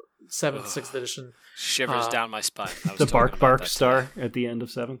 or 7th, 6th edition. Shivers down my spine. The Bark Star at the end of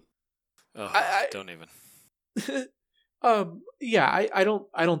 7th. Oh, don't even. Yeah, I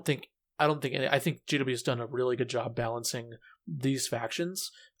don't think any, I think GW's done a really good job balancing these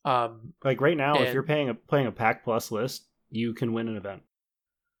factions. Like right now, if you're playing a Pack Plus list, you can win an event.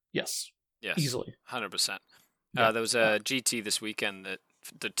 Yes, easily, 100%. Yeah. There was a GT this weekend that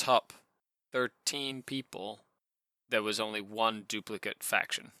the top 13 people, there was only 1 duplicate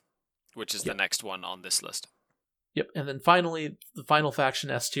faction, which is the next one on this list. Yep, and then finally, the final faction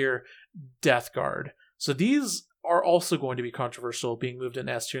S tier, Death Guard. So these are also going to be controversial, being moved in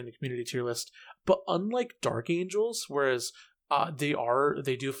S tier in the community tier list. But unlike Dark Angels, whereas they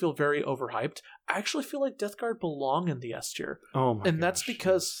do feel very overhyped, I actually feel like Death Guard belong in the S tier. Oh my! And that's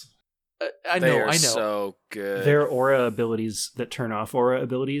because I They know. are so good. Their aura abilities that turn off aura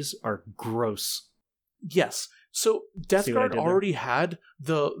abilities are gross. Yes. So Death Guard already had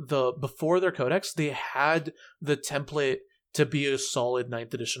the before their codex, they had the template to be a solid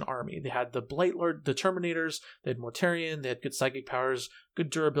 9th edition army. They had the Blightlord, the Terminators, they had Mortarion, they had good psychic powers, good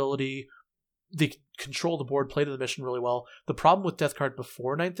durability. They could control the board, play to the mission really well. The problem with Death Guard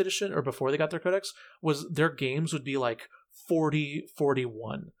before 9th edition, or before they got their codex, was their games would be like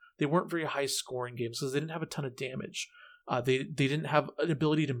 40-41. They weren't very high scoring games because they didn't have a ton of damage. They didn't have an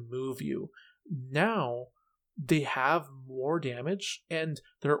ability to move you. Now they have more damage and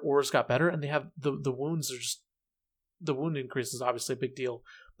their auras got better, and they have the wounds are just, the wound increase is obviously a big deal,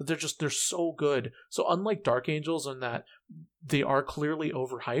 but they're so good. So unlike Dark Angels in that they are clearly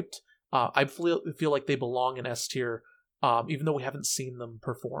overhyped, I feel like they belong in S tier, even though we haven't seen them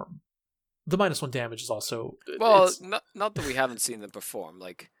perform. The -1 damage is also not that we haven't seen them perform.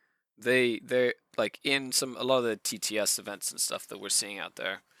 Like they're like in a lot of the TTS events and stuff that we're seeing out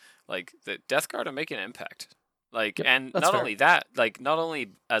there. Like the Death Guard are making an impact. Like, yep, and not only that, like not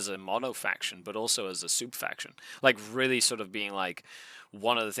only as a mono faction, but also as a soup faction. Like really sort of being like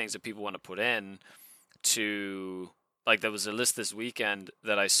one of the things that people want to put in to, like, there was a list this weekend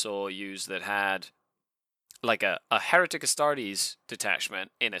that I saw used that had like a Heretic Astartes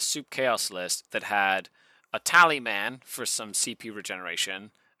detachment in a soup chaos list that had a Tallyman for some CP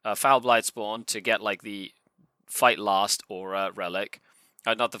regeneration, a Foul Blight Spawn to get like the Fight Last Aura relic.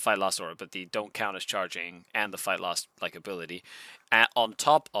 Not the Fight Last Aura, but the Don't Count as Charging and the Fight Last like ability, on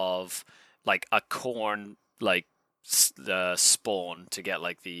top of like a Corn like the Spawn to get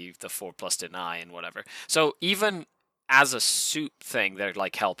like the 4+ deny and whatever. So even as a soup thing, they're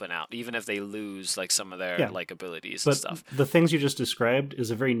like helping out, even if they lose like some of their like abilities and stuff. The things you just described is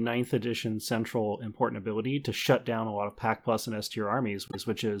a very 9th edition central important ability to shut down a lot of Pack Plus and S tier armies,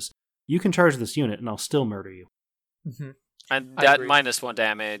 which is you can charge this unit and I'll still murder you. Mm-hmm. And that -1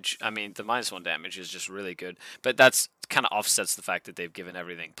 damage, I mean, the -1 damage is just really good. But that's kind of offsets the fact that they've given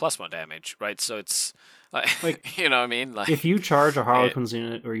everything +1 damage, right? So it's Like, you know what I mean? Like, if you charge a Harlequins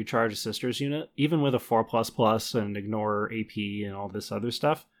unit or you charge a Sisters unit, even with a 4++ and ignore AP and all this other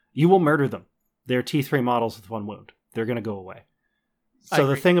stuff, you will murder them. They're T3 models with 1 wound. They're going to go away. So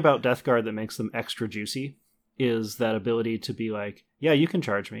the thing about Death Guard that makes them extra juicy is that ability to be like, yeah, you can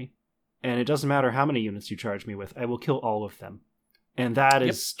charge me, and it doesn't matter how many units you charge me with, I will kill all of them. And that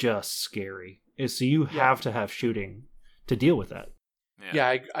is just scary. So you have to have shooting to deal with that. Yeah,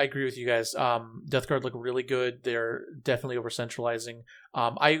 I agree with you guys. Death Guard look really good. They're definitely over centralizing.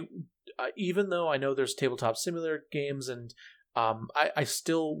 I even though I know there's tabletop simulator games, and I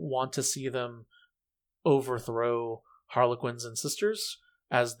still want to see them overthrow Harlequins and Sisters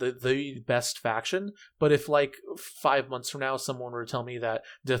as the best faction. But if like 5 months from now someone were to tell me that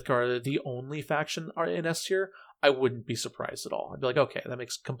Death Guard are the only faction are in S tier, I wouldn't be surprised at all. I'd be like, okay, that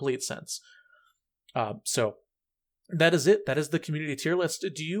makes complete sense. So that is it. That is the community tier list.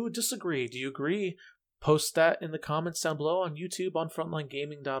 Do you disagree? Do you agree? Post that in the comments down below on YouTube, on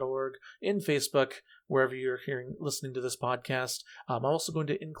frontlinegaming.org, in Facebook, wherever you're listening to this podcast. I'm also going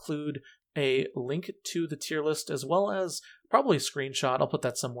to include a link to the tier list, as well as probably a screenshot. I'll put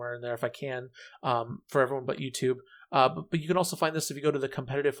that somewhere in there if I can, for everyone but YouTube. But you can also find this if you go to the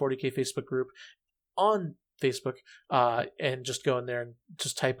Competitive 40K Facebook group on Facebook, and just go in there and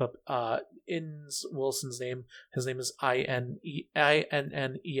just type up Inns Wilson's name. His name is INNES,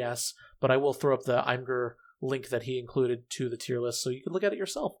 but I will throw up the Imgur link that he included to the tier list so you can look at it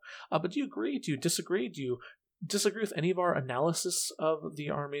yourself. But do you agree? Do you disagree? Do you disagree with any of our analysis of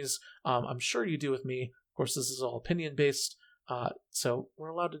the armies? I'm sure you do with me. Of course, this is all opinion based, so we're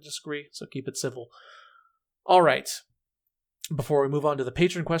allowed to disagree, so keep it civil. All right. Before we move on to the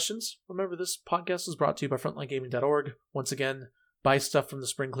patron questions, remember this podcast is brought to you by frontlinegaming.org. Once again, buy stuff from the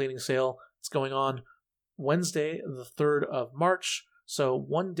spring cleaning sale. It's going on Wednesday, the 3rd of March, so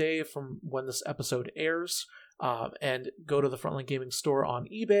 1 day from when this episode airs, and go to the Frontline Gaming store on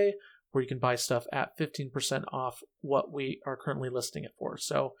eBay, where you can buy stuff at 15% off what we are currently listing it for.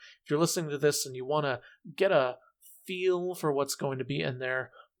 So if you're listening to this and you want to get a feel for what's going to be in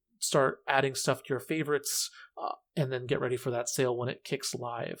there, start adding stuff to your favorites, and then get ready for that sale when it kicks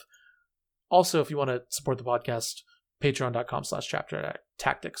live. Also, if you want to support the podcast,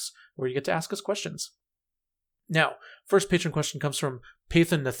 patreon.com/chapter-tactics, where you get to ask us questions. Now, first patron question comes from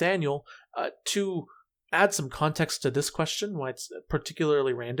Pathan Nathaniel. To add some context to this question, why it's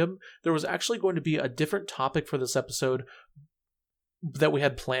particularly random, there was actually going to be a different topic for this episode that we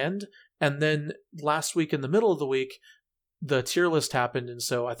had planned, and then last week in the middle of the week, the tier list happened, and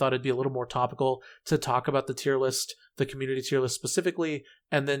so I thought it'd be a little more topical to talk about the tier list, the community tier list specifically,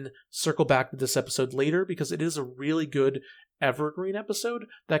 and then circle back to this episode later, because it is a really good evergreen episode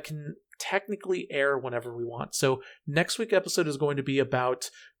that can technically air whenever we want. So next week's episode is going to be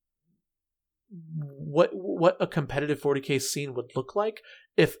about what a competitive 40K scene would look like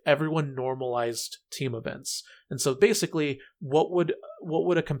if everyone normalized team events. And so basically, what would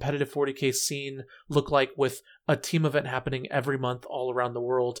a competitive 40K scene look like with a team event happening every month all around the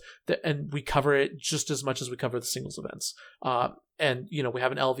world, and we cover it just as much as we cover the singles events. And we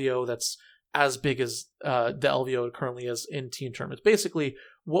have an LVO that's as big as the LVO currently is in team tournaments. Basically,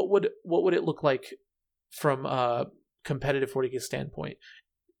 what would it look like from a competitive 40K standpoint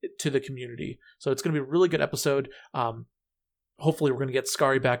to the community? So it's going to be a really good episode. Hopefully we're going to get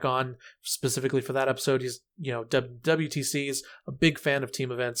Scary back on specifically for that episode. He's, WTC's a big fan of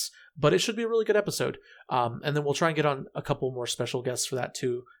team events, but it should be a really good episode. And then we'll try and get on a couple more special guests for that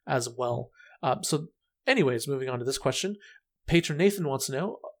too, as well. So anyways, moving on to this question. Patron Nathan wants to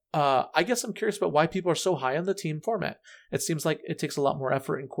know, I guess I'm curious about why people are so high on the team format. It seems like it takes a lot more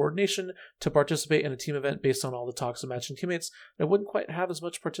effort and coordination to participate in a team event based on all the talks of matching teammates. And it wouldn't quite have as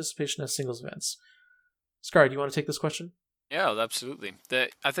much participation as singles events. Scar, do you want to take this question? Yeah, absolutely.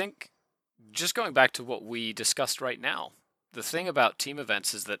 I think just going back to what we discussed right now, the thing about team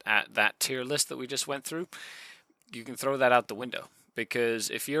events is that at that tier list that we just went through, you can throw that out the window. Because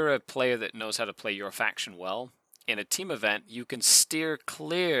if you're a player that knows how to play your faction well, in a team event, you can steer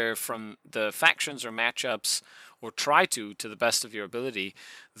clear from the factions or matchups, or try to the best of your ability,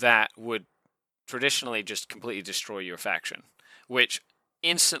 that would traditionally just completely destroy your faction, which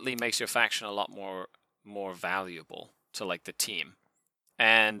instantly makes your faction a lot more valuable to like the team.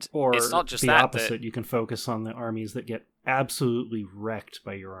 And or it's not just the that, opposite. You can focus on the armies that get absolutely wrecked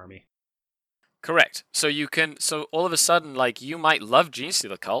by your army. Correct. So all of a sudden, like, you might love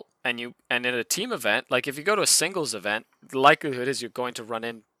Genestealer Cult, and in a team event, like if you go to a singles event, the likelihood is you're going to run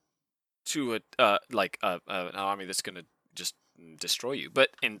into an army that's going to just destroy you. But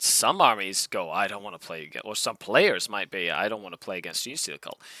in some armies, I don't want to play against, or some players might be, I don't want to play against Genestealer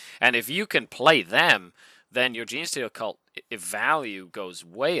Cult. And if you can play them, then your Genestealer Cult value goes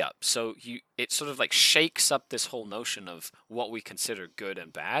way up. So it sort of like shakes up this whole notion of what we consider good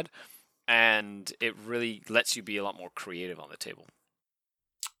and bad, and it really lets you be a lot more creative on the table.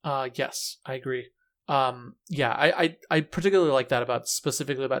 Yes, I agree. I particularly like that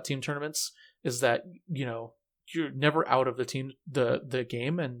specifically about team tournaments, is that, you're never out of the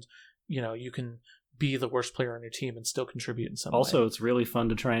game, and you can be the worst player on your team and still contribute in some way. Also, it's really fun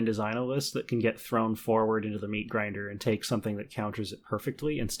to try and design a list that can get thrown forward into the meat grinder and take something that counters it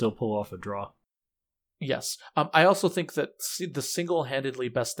perfectly and still pull off a draw. Yes. I also think that the single-handedly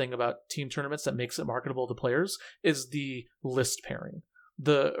best thing about team tournaments that makes it marketable to players is the list pairing.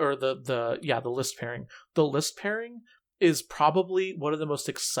 The list pairing. The list pairing is probably one of the most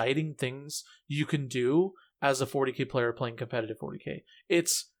exciting things you can do as a 40k player playing competitive 40k.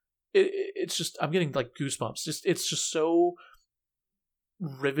 It's just, I'm getting like goosebumps. It's just so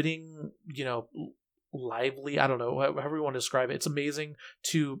riveting, lively. I don't know, however you want to describe it. It's amazing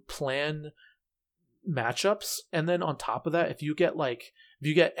to plan matchups, and then on top of that, if you get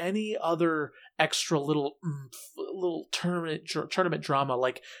any other extra little tournament drama,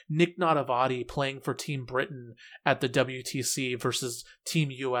 like Nick Nadavati playing for Team Britain at the WTC versus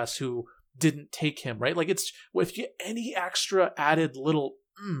Team US who didn't take him, right? Like, it's, if you any extra added little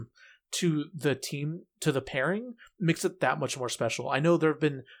to the team, to the pairing, makes it that much more special. I know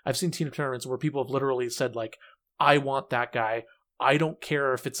I've seen team tournaments where people have literally said, like, I want that guy, I don't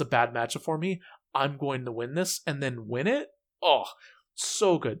care if it's a bad matchup for me, I'm going to win this, and then win it. Oh,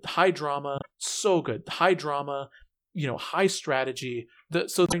 so good. High drama, so good. High drama, high strategy.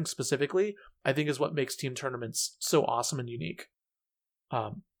 So thing specifically, I think, is what makes team tournaments so awesome and unique.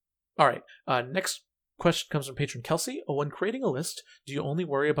 All right. Next question comes from patron Kelsey. When creating a list, do you only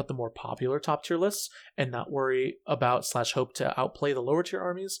worry about the more popular top tier lists and not worry about / hope to outplay the lower tier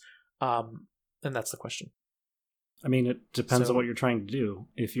armies? And that's the question. I mean, it depends on what you're trying to do.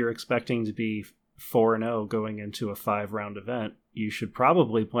 If you're expecting to be 4-0 going into a 5-round event, you should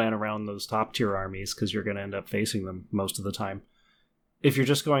probably plan around those top tier armies, because you're going to end up facing them most of the time. If you're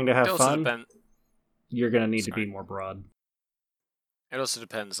just going to have fun, you're going to need to be more broad. It also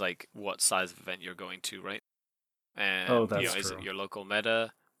depends, like, what size of event you're going to, right? And that's true. Is it your local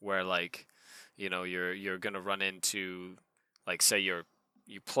meta where, like, you're going to run into, like, say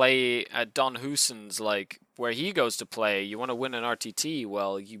you play at Don Huson's, like, where he goes to play, you want to win an RTT,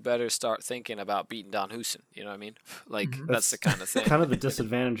 well, you better start thinking about beating Don Huson, you know what I mean? Like, that's the kind of thing. Kind of the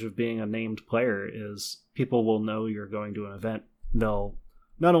disadvantage of being a named player is people will know you're going to an event. They'll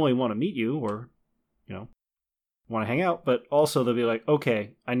not only want to meet you or, want to hang out, but also they'll be like,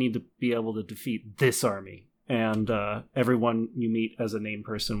 okay, I need to be able to defeat this army. And everyone you meet as a named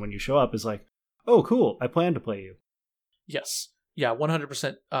person when you show up is like, oh, cool, I plan to play you. Yes. Yeah,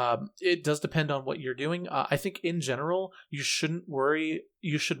 100%. It does depend on what you're doing. I think in general, you shouldn't worry.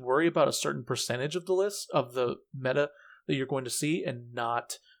 You should worry about a certain percentage of the list, of the meta that you're going to see, and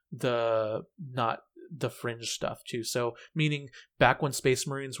not the fringe stuff too. So, meaning back when Space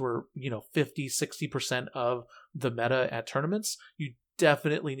Marines were, 50-60% of the meta at tournaments, you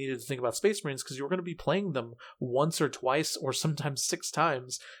definitely needed to think about Space Marines, because you were going to be playing them once or twice or sometimes 6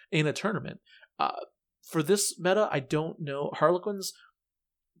 times in a tournament. For this meta, I don't know. Harlequins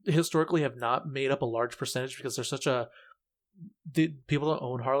historically have not made up a large percentage, because they're people don't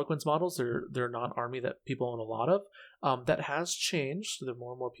own Harlequins models. They're not an army that people own a lot of. That has changed. So that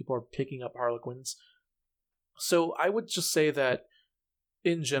more and more people are picking up Harlequins. So I would just say that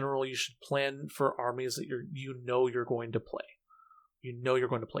in general, you should plan for armies that you're going to play. You're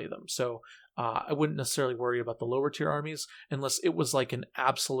going to play them. So I wouldn't necessarily worry about the lower tier armies unless it was like an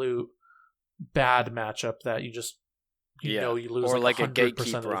absolute bad matchup that you just you lose, or like a 100%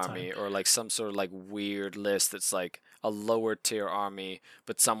 gatekeeper army, or like some sort of like weird list that's like a lower tier army,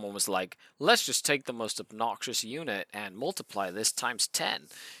 but someone was like, let's just take the most obnoxious unit and multiply this times 10.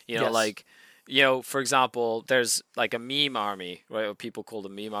 For example, there's like a meme army, right? What people call the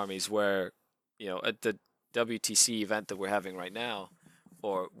meme armies, where at the WTC event that we're having right now,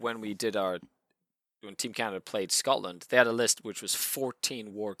 or when Team Canada played Scotland, they had a list which was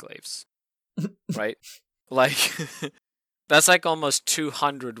 14 Warglaves. Right? Like, that's like almost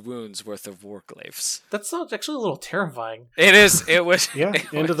 200 wounds worth of Warglaves. That sounds actually a little terrifying. It is. It was. Yeah,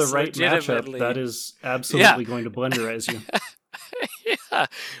 into the right matchup, that is absolutely going to blenderize you. Yeah,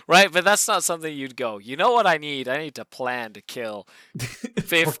 right, but that's not something you'd go, you know what I need? I need to plan to kill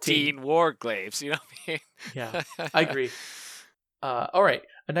 15 Warglaves, you know what I mean? Yeah, I agree. All right,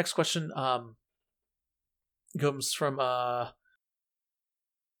 the next question comes from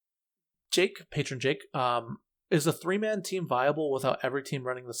Patron Jake, is a 3-man team viable without every team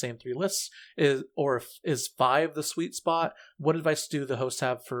running the same 3 lists? Is 5 the sweet spot? What advice do the hosts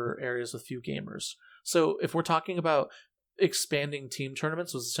have for areas with few gamers? So if we're talking about expanding team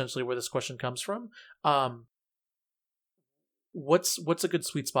tournaments, was essentially where this question comes from. What's a good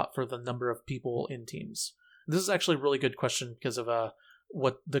sweet spot for the number of people in teams? This is actually a really good question because of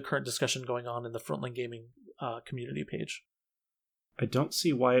what the current discussion going on in the Frontline Gaming community page. I don't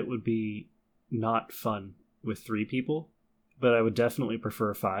see why it would be not fun with 3 people, but I would definitely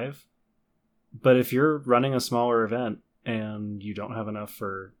prefer 5. But if you're running a smaller event and you don't have enough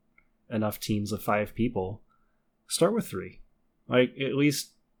teams of 5 people, start with 3. Like, at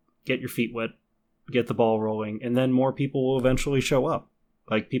least get your feet wet, get the ball rolling, and then more people will eventually show up.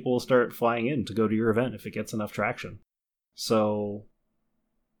 Like, people will start flying in to go to your event if it gets enough traction. So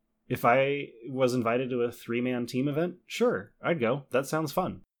if I was invited to a 3-man team event, sure, I'd go. That sounds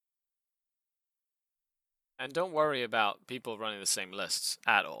fun. And don't worry about people running the same lists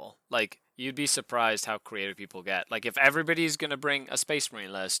at all. Like, you'd be surprised how creative people get. Like, if everybody's going to bring a Space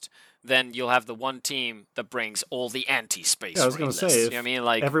Marine list, then you'll have the one team that brings all the anti-Space Marine lists. I was going to say, if you know what I mean?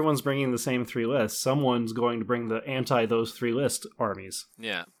 Like, everyone's bringing the same 3 lists, someone's going to bring the anti-those 3 list armies.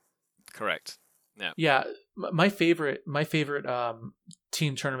 Yeah, correct. Yeah, my favorite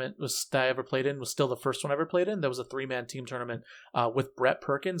team tournament that I ever played in was still the first one I ever played in. That was a 3-man team tournament with Brett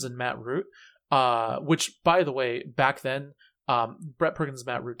Perkins and Matt Root. Which, by the way, back then, Brett Perkins and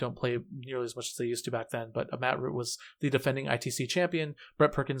Matt Root don't play nearly as much as they used to back then, but Matt Root was the defending ITC champion.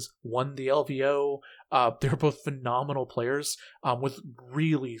 Brett Perkins won the LVO. They were both phenomenal players with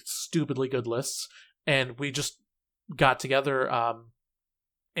really stupidly good lists, and we just got together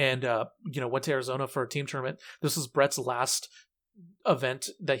and went to Arizona for a team tournament. This was Brett's last event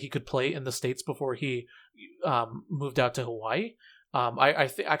that he could play in the States before he moved out to Hawaii.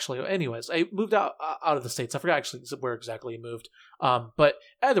 Anyways, I moved out of the States. I forgot actually where exactly he moved. But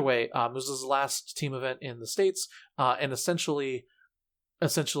either way, it was his last team event in the States. And essentially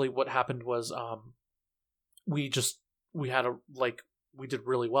what happened was, we did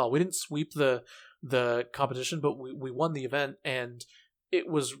really well. We didn't sweep the competition, but we won the event, and it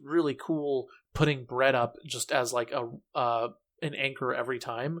was really cool putting Brett up just as like an anchor every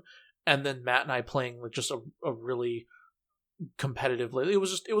time. And then Matt and I playing with just a really competitively. It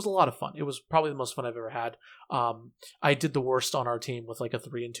was a lot of fun. It was probably the most fun I've ever had. I did the worst on our team with like a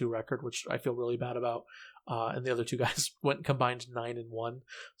 3-2 record, which I feel really bad about. And the other 2 guys went combined 9-1.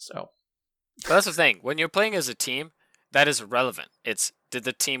 So but that's the thing. When you're playing as a team, that is irrelevant. It's did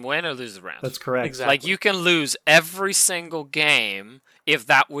the team win or lose the round? That's correct. Exactly. Like, you can lose every single game if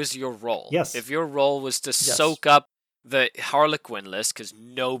that was your role. Yes. If your role was to soak up the Harlequin list, because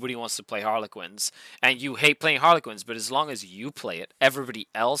nobody wants to play Harlequins, and you hate playing Harlequins, but as long as you play it, everybody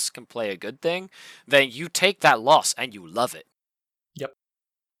else can play a good thing, then you take that loss and you love it. Yep.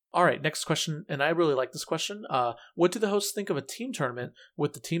 All right, next question, and I really like this question. What do the hosts think of a team tournament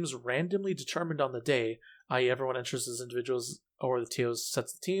with the teams randomly determined on the day, i.e. everyone enters as individuals or the TOs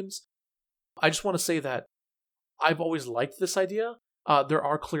sets the teams? I just want to say that I've always liked this idea. There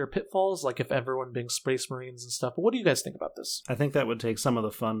are clear pitfalls, like if everyone brings Space Marines and stuff. But what do you guys think about this? I think that would take some of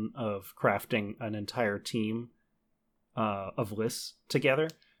the fun of crafting an entire team of lists together,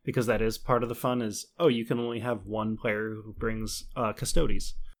 because that is part of the fun is, you can only have one player who brings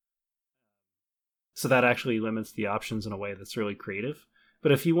Custodes. So that actually limits the options in a way that's really creative.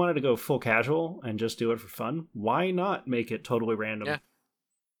 But if you wanted to go full casual and just do it for fun, why not make it totally random?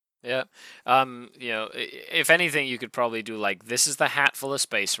 Yeah. If anything, you could probably do like, this is the hat full of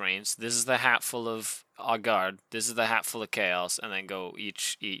Space Marines, this is the hat full of Guard, this is the hat full of Chaos, and then go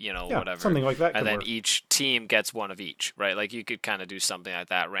whatever. Something like that. And then work. each team gets one of each, right? Like, you could kind of do something like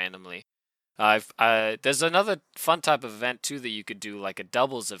that randomly. There's another fun type of event too that you could do, like a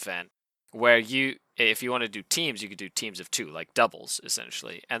doubles event, where if you want to do teams, you could do teams of 2, like doubles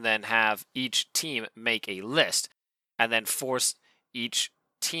essentially, and then have each team make a list, and then force each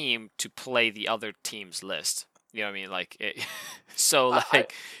team to play the other team's list. You know what I mean? Like,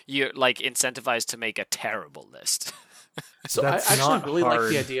 you're like incentivized to make a terrible list. So I actually really like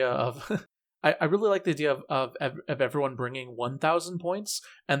the idea of I really like the idea of everyone bringing 1,000 points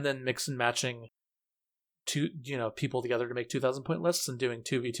and then mix and matching people together to make 2,000 point lists and doing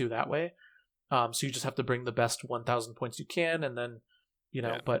 2v2 that way. So you just have to bring the best 1,000 points you can, and then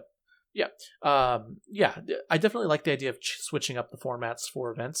but I definitely like the idea of switching up the formats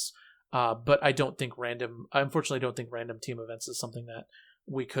for events. But I unfortunately don't think random team events is something that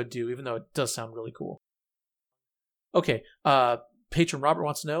we could do, even though it does sound really cool. Okay, Patron Robert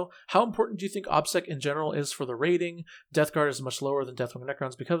wants to know, how important do you think OBSEC in general is for the rating? Death Guard is much lower than Deathwing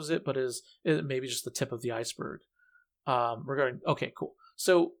Necrons because of it, but is maybe just the tip of the iceberg. Okay, cool.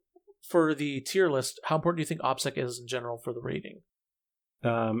 So for the tier list, how important do you think OBSEC is in general for the rating?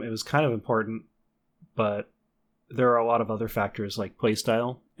 It was kind of important, but there are a lot of other factors like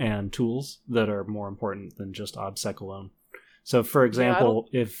playstyle and tools that are more important than just OBSEC alone. So, for example,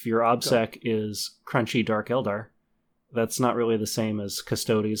 if your OBSEC is crunchy Dark Eldar, that's not really the same as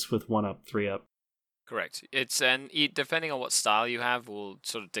Custodes with 1-up, 3-up. Correct. And depending on what style you have will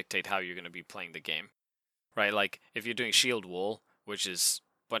sort of dictate how you're going to be playing the game. Right? Like, if you're doing Shield Wall, which is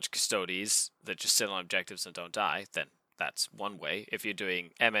a bunch of Custodes that just sit on objectives and don't die, then that's one way. If you're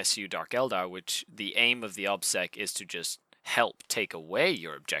doing MSU Dark Eldar, which the aim of the OBSEC is to just help take away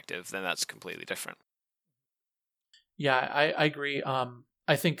your objective, then that's completely different. Yeah, I agree.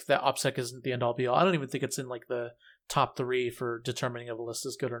 I think that OBSEC isn't the end-all be-all. I don't even think it's in like the top 3 for determining if a list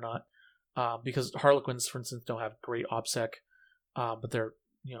is good or not. Because Harlequins, for instance, don't have great OBSEC, but they're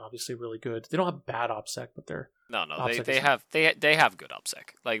obviously really good. They don't have bad OBSEC, but they're they have good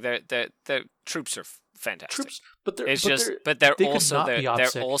OBSEC. Like their troops are fantastic. But they're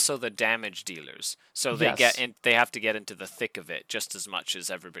also the damage dealers. So they they have to get into the thick of it just as much as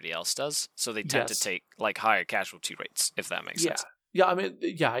everybody else does. So they tend to take like higher casualty rates, if that makes sense. Yeah, I mean,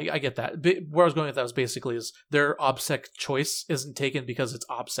 I get that. But where I was going with that was basically is their OBSEC choice isn't taken because it's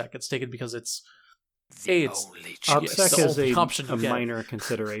OBSEC. It's taken because it's OBSEC is a minor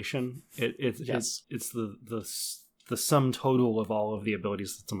consideration. It's the sum total of all of the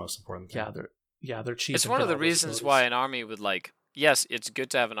abilities that's the most important thing. They're cheap. It's one of the reasons why an army would yes, it's good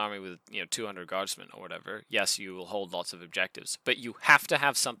to have an army with 200 guardsmen or whatever. Yes, you will hold lots of objectives, but you have to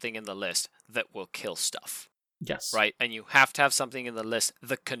have something in the list that will kill stuff. Yes. Right? And you have to have something in the list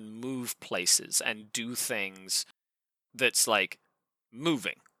that can move places and do things that's like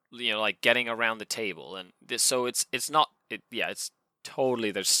moving, like getting around the table. And so it's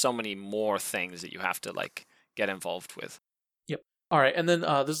totally, there's so many more things that you have to like get involved with. Yep. All right. And then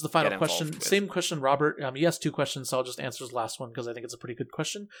this is the final question. Same question, Robert. He has 2 questions, so I'll just answer his last one because I think it's a pretty good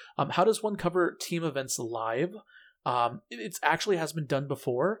question. How does one cover team events live? It actually has been done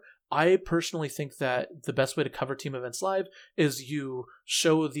before. I personally think that the best way to cover team events live is you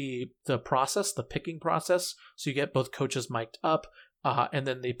show the process, the picking process. So you get both coaches mic'd up, and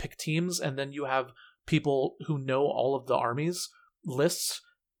then they pick teams, and then you have people who know all of the armies lists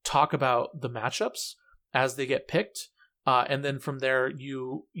talk about the matchups as they get picked. And then from there,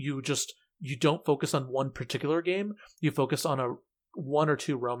 you don't focus on one particular game. You focus on 1 or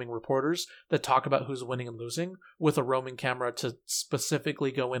 2 roaming reporters that talk about who's winning and losing with a roaming camera to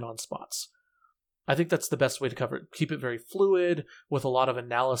specifically go in on spots. I think that's the best way to cover it. Keep it very fluid with a lot of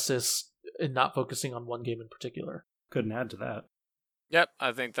analysis and not focusing on one game in particular. Couldn't add to that. Yep,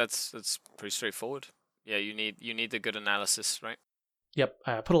 I think that's pretty straightforward. Yeah, you need the good analysis, right? Yep,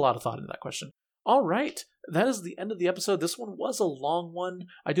 I put a lot of thought into that question. All right, that is the end of the episode. This one was a long one.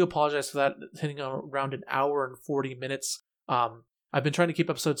 I do apologize for that, hitting around an hour and 40 minutes. I've been trying to keep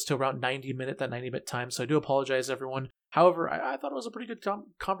episodes to around 90-minute time, so I do apologize, everyone. However, I thought it was a pretty good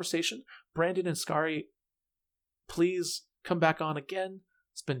conversation. Brandon and Skari, please come back on again.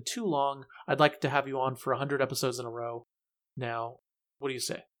 It's been too long. I'd like to have you on for 100 episodes in a row. Now, what do you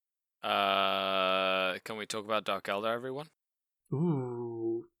say? Can we talk about Dark Eldar, everyone?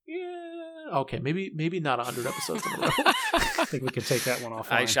 Ooh, yeah. Okay, maybe not 100 episodes in a row. I think we can take that one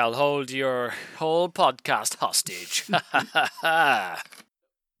offline. I shall hold your whole podcast hostage.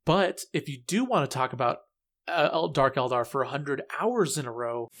 But if you do want to talk about Dark Eldar for 100 hours in a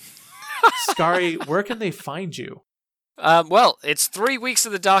row, Skari, where can they find you? Well, it's 3 weeks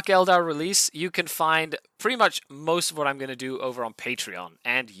of the Dark Eldar release. You can find pretty much most of what I'm going to do over on Patreon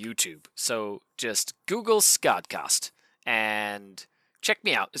and YouTube. So just Google Scodcast and check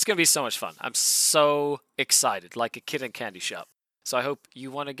me out. It's going to be so much fun. I'm so excited, like a kid in candy shop. So I hope you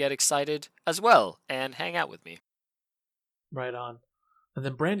want to get excited as well and hang out with me. Right on. And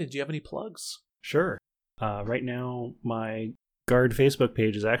then Brandon, do you have any plugs? Sure. Right now, my Guard Facebook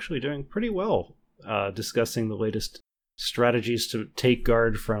page is actually doing pretty well, discussing the latest strategies to take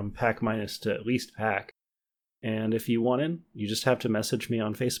Guard from Pack Minus to at least Pack. And if you want in, you just have to message me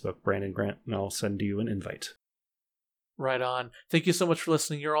on Facebook, Brandon Grant, and I'll send you an invite. Right on. Thank you so much for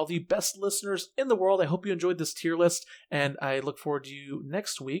listening. You're all the best listeners in the world. I hope you enjoyed this tier list, and I look forward to you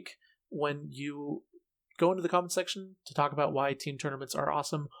next week when you go into the comment section to talk about why team tournaments are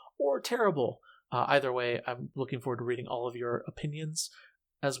awesome or terrible. Either way, I'm looking forward to reading all of your opinions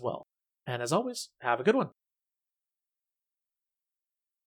as well. And as always, have a good one.